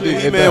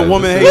 He-Man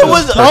woman It's- hater.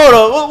 What was hold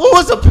on? What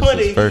was the point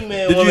of perfect.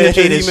 He-Man Did you woman hit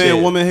hater He-Man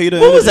shit? woman hater?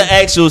 What was the energy?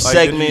 actual Like, did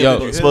segment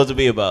you- was supposed to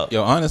be about?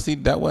 Yo, honestly,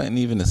 that wasn't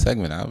even a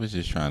segment. I was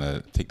just trying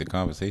to take the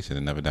conversation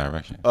in another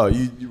direction. Oh,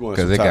 you want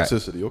some Because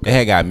toxicity? Okay. it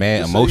had got mad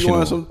You emotional.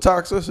 want some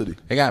toxicity?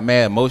 It got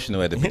mad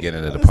emotional at the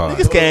beginning of the pod.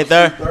 Niggas can't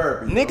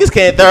Therapy. niggas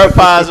can't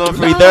therapize on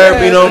free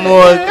therapy no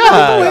more.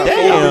 God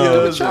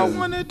damn. What y'all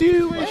want to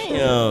do and shit.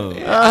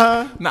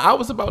 Damn. Nah, I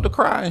was about to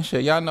cry and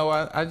shit. Y'all know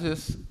I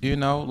just,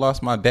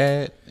 lost my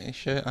dad and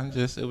shit.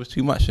 It was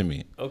too much for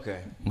me. Okay.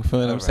 You feel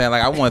what I'm saying?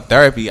 Like, I want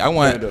therapy. I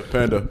want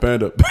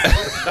Panda.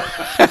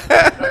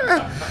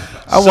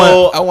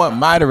 So- I want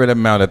moderate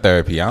amount of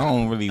therapy. I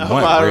don't really want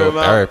moderate real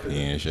amount.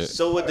 therapy and shit.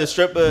 So with the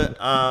stripper,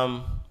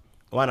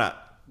 why not?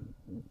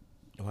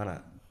 Why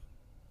not?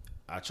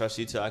 I trust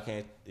you till I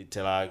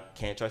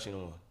can't trust you no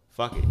more.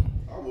 Fuck it.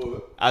 I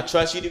would. I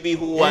trust you to be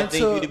who I And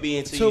think you to be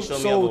until you show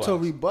me otherwise. to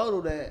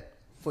rebuttal that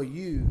for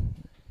you,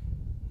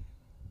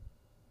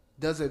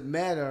 does it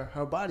matter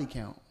her body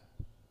count?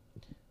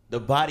 The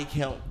body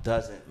count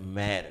doesn't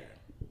matter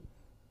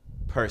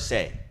per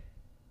se.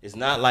 It's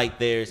not like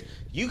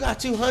you got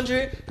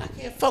 200, I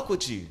can't fuck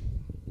with you.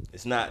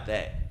 It's not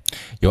that.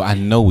 Yo, I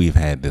know we've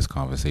had this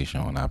conversation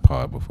on our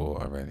pod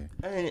before already.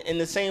 And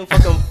the same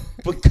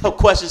fucking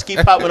questions keep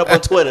popping up on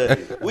Twitter.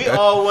 We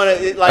all want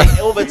to, like,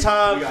 over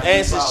time,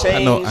 answers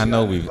change. I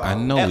know we've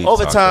And talked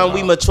over time, we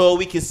about- mature.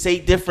 We can say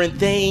different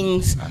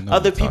things. I know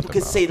Other we people talked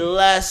can about say it.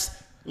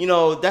 less.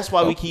 That's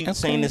why we keep Okay,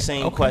 saying the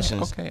same okay,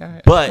 questions. Okay, all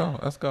right,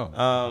 But let's go.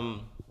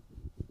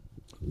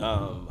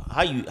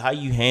 how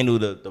you handle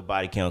the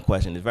body count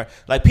question is very,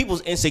 like,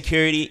 people's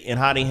insecurity and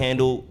how they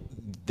handle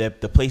the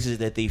places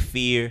that they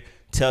fear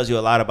tells you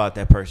a lot about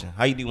that person.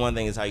 How you do one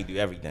thing is how you do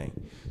everything.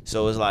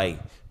 So it's like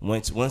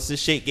once the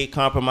shit get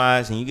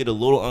compromised and you get a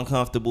little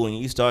uncomfortable and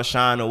you start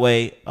shying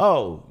away,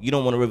 you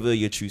don't want to reveal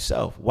your true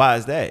self. Why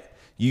is that?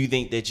 You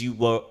think that you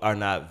are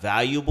not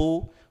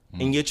valuable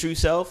in your true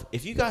self?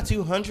 If you got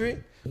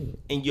 200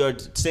 and you're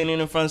standing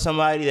in front of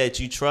somebody that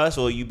you trust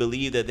or you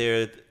believe that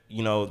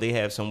they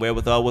have some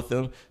wherewithal with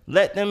them,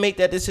 let them make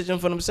that decision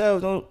for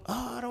themselves.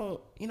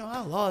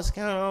 I lost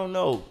count. I don't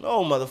know.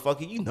 No,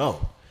 motherfucker,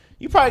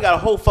 You probably got a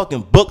whole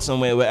fucking book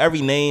somewhere with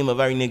every name of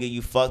every nigga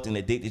you fucked and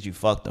the date that you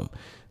fucked them.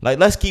 Like,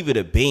 let's keep it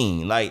a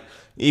bean. Like,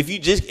 if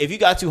you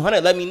got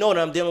 200, let me know that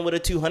I'm dealing with a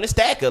 200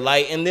 stacker.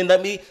 Like, and then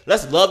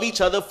let's love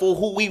each other for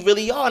who we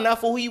really are, not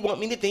for who you want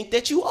me to think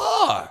that you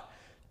are.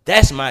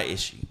 That's my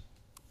issue.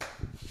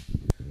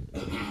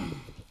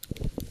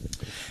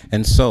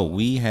 And so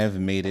we have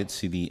made it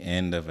to the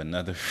end of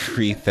another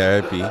free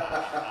therapy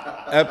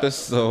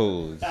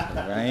episode,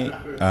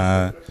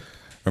 right?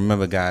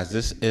 Remember, guys,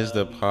 this is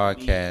the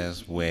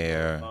podcast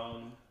where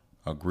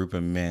a group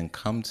of men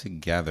come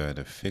together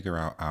to figure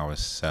out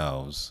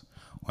ourselves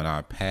on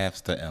our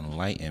paths to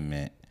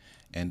enlightenment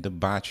and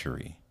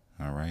debauchery,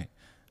 all right?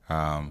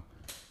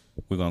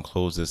 We're going to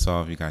close this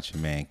off. You got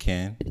your man,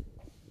 Ken.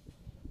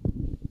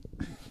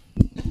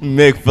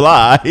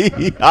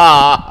 McFly.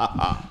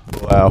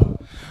 Wow.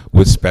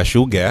 With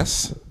special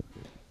guests.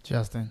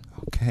 Justin.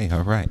 Okay,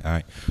 all right.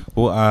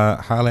 Well,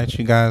 holla at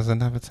you guys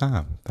another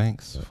time.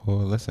 Thanks for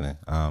listening.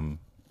 I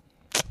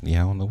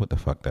don't know what the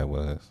fuck that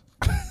was.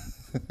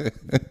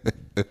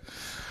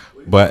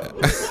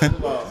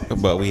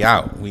 but we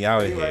out. We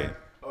out of here.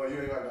 Oh,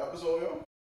 you ain't got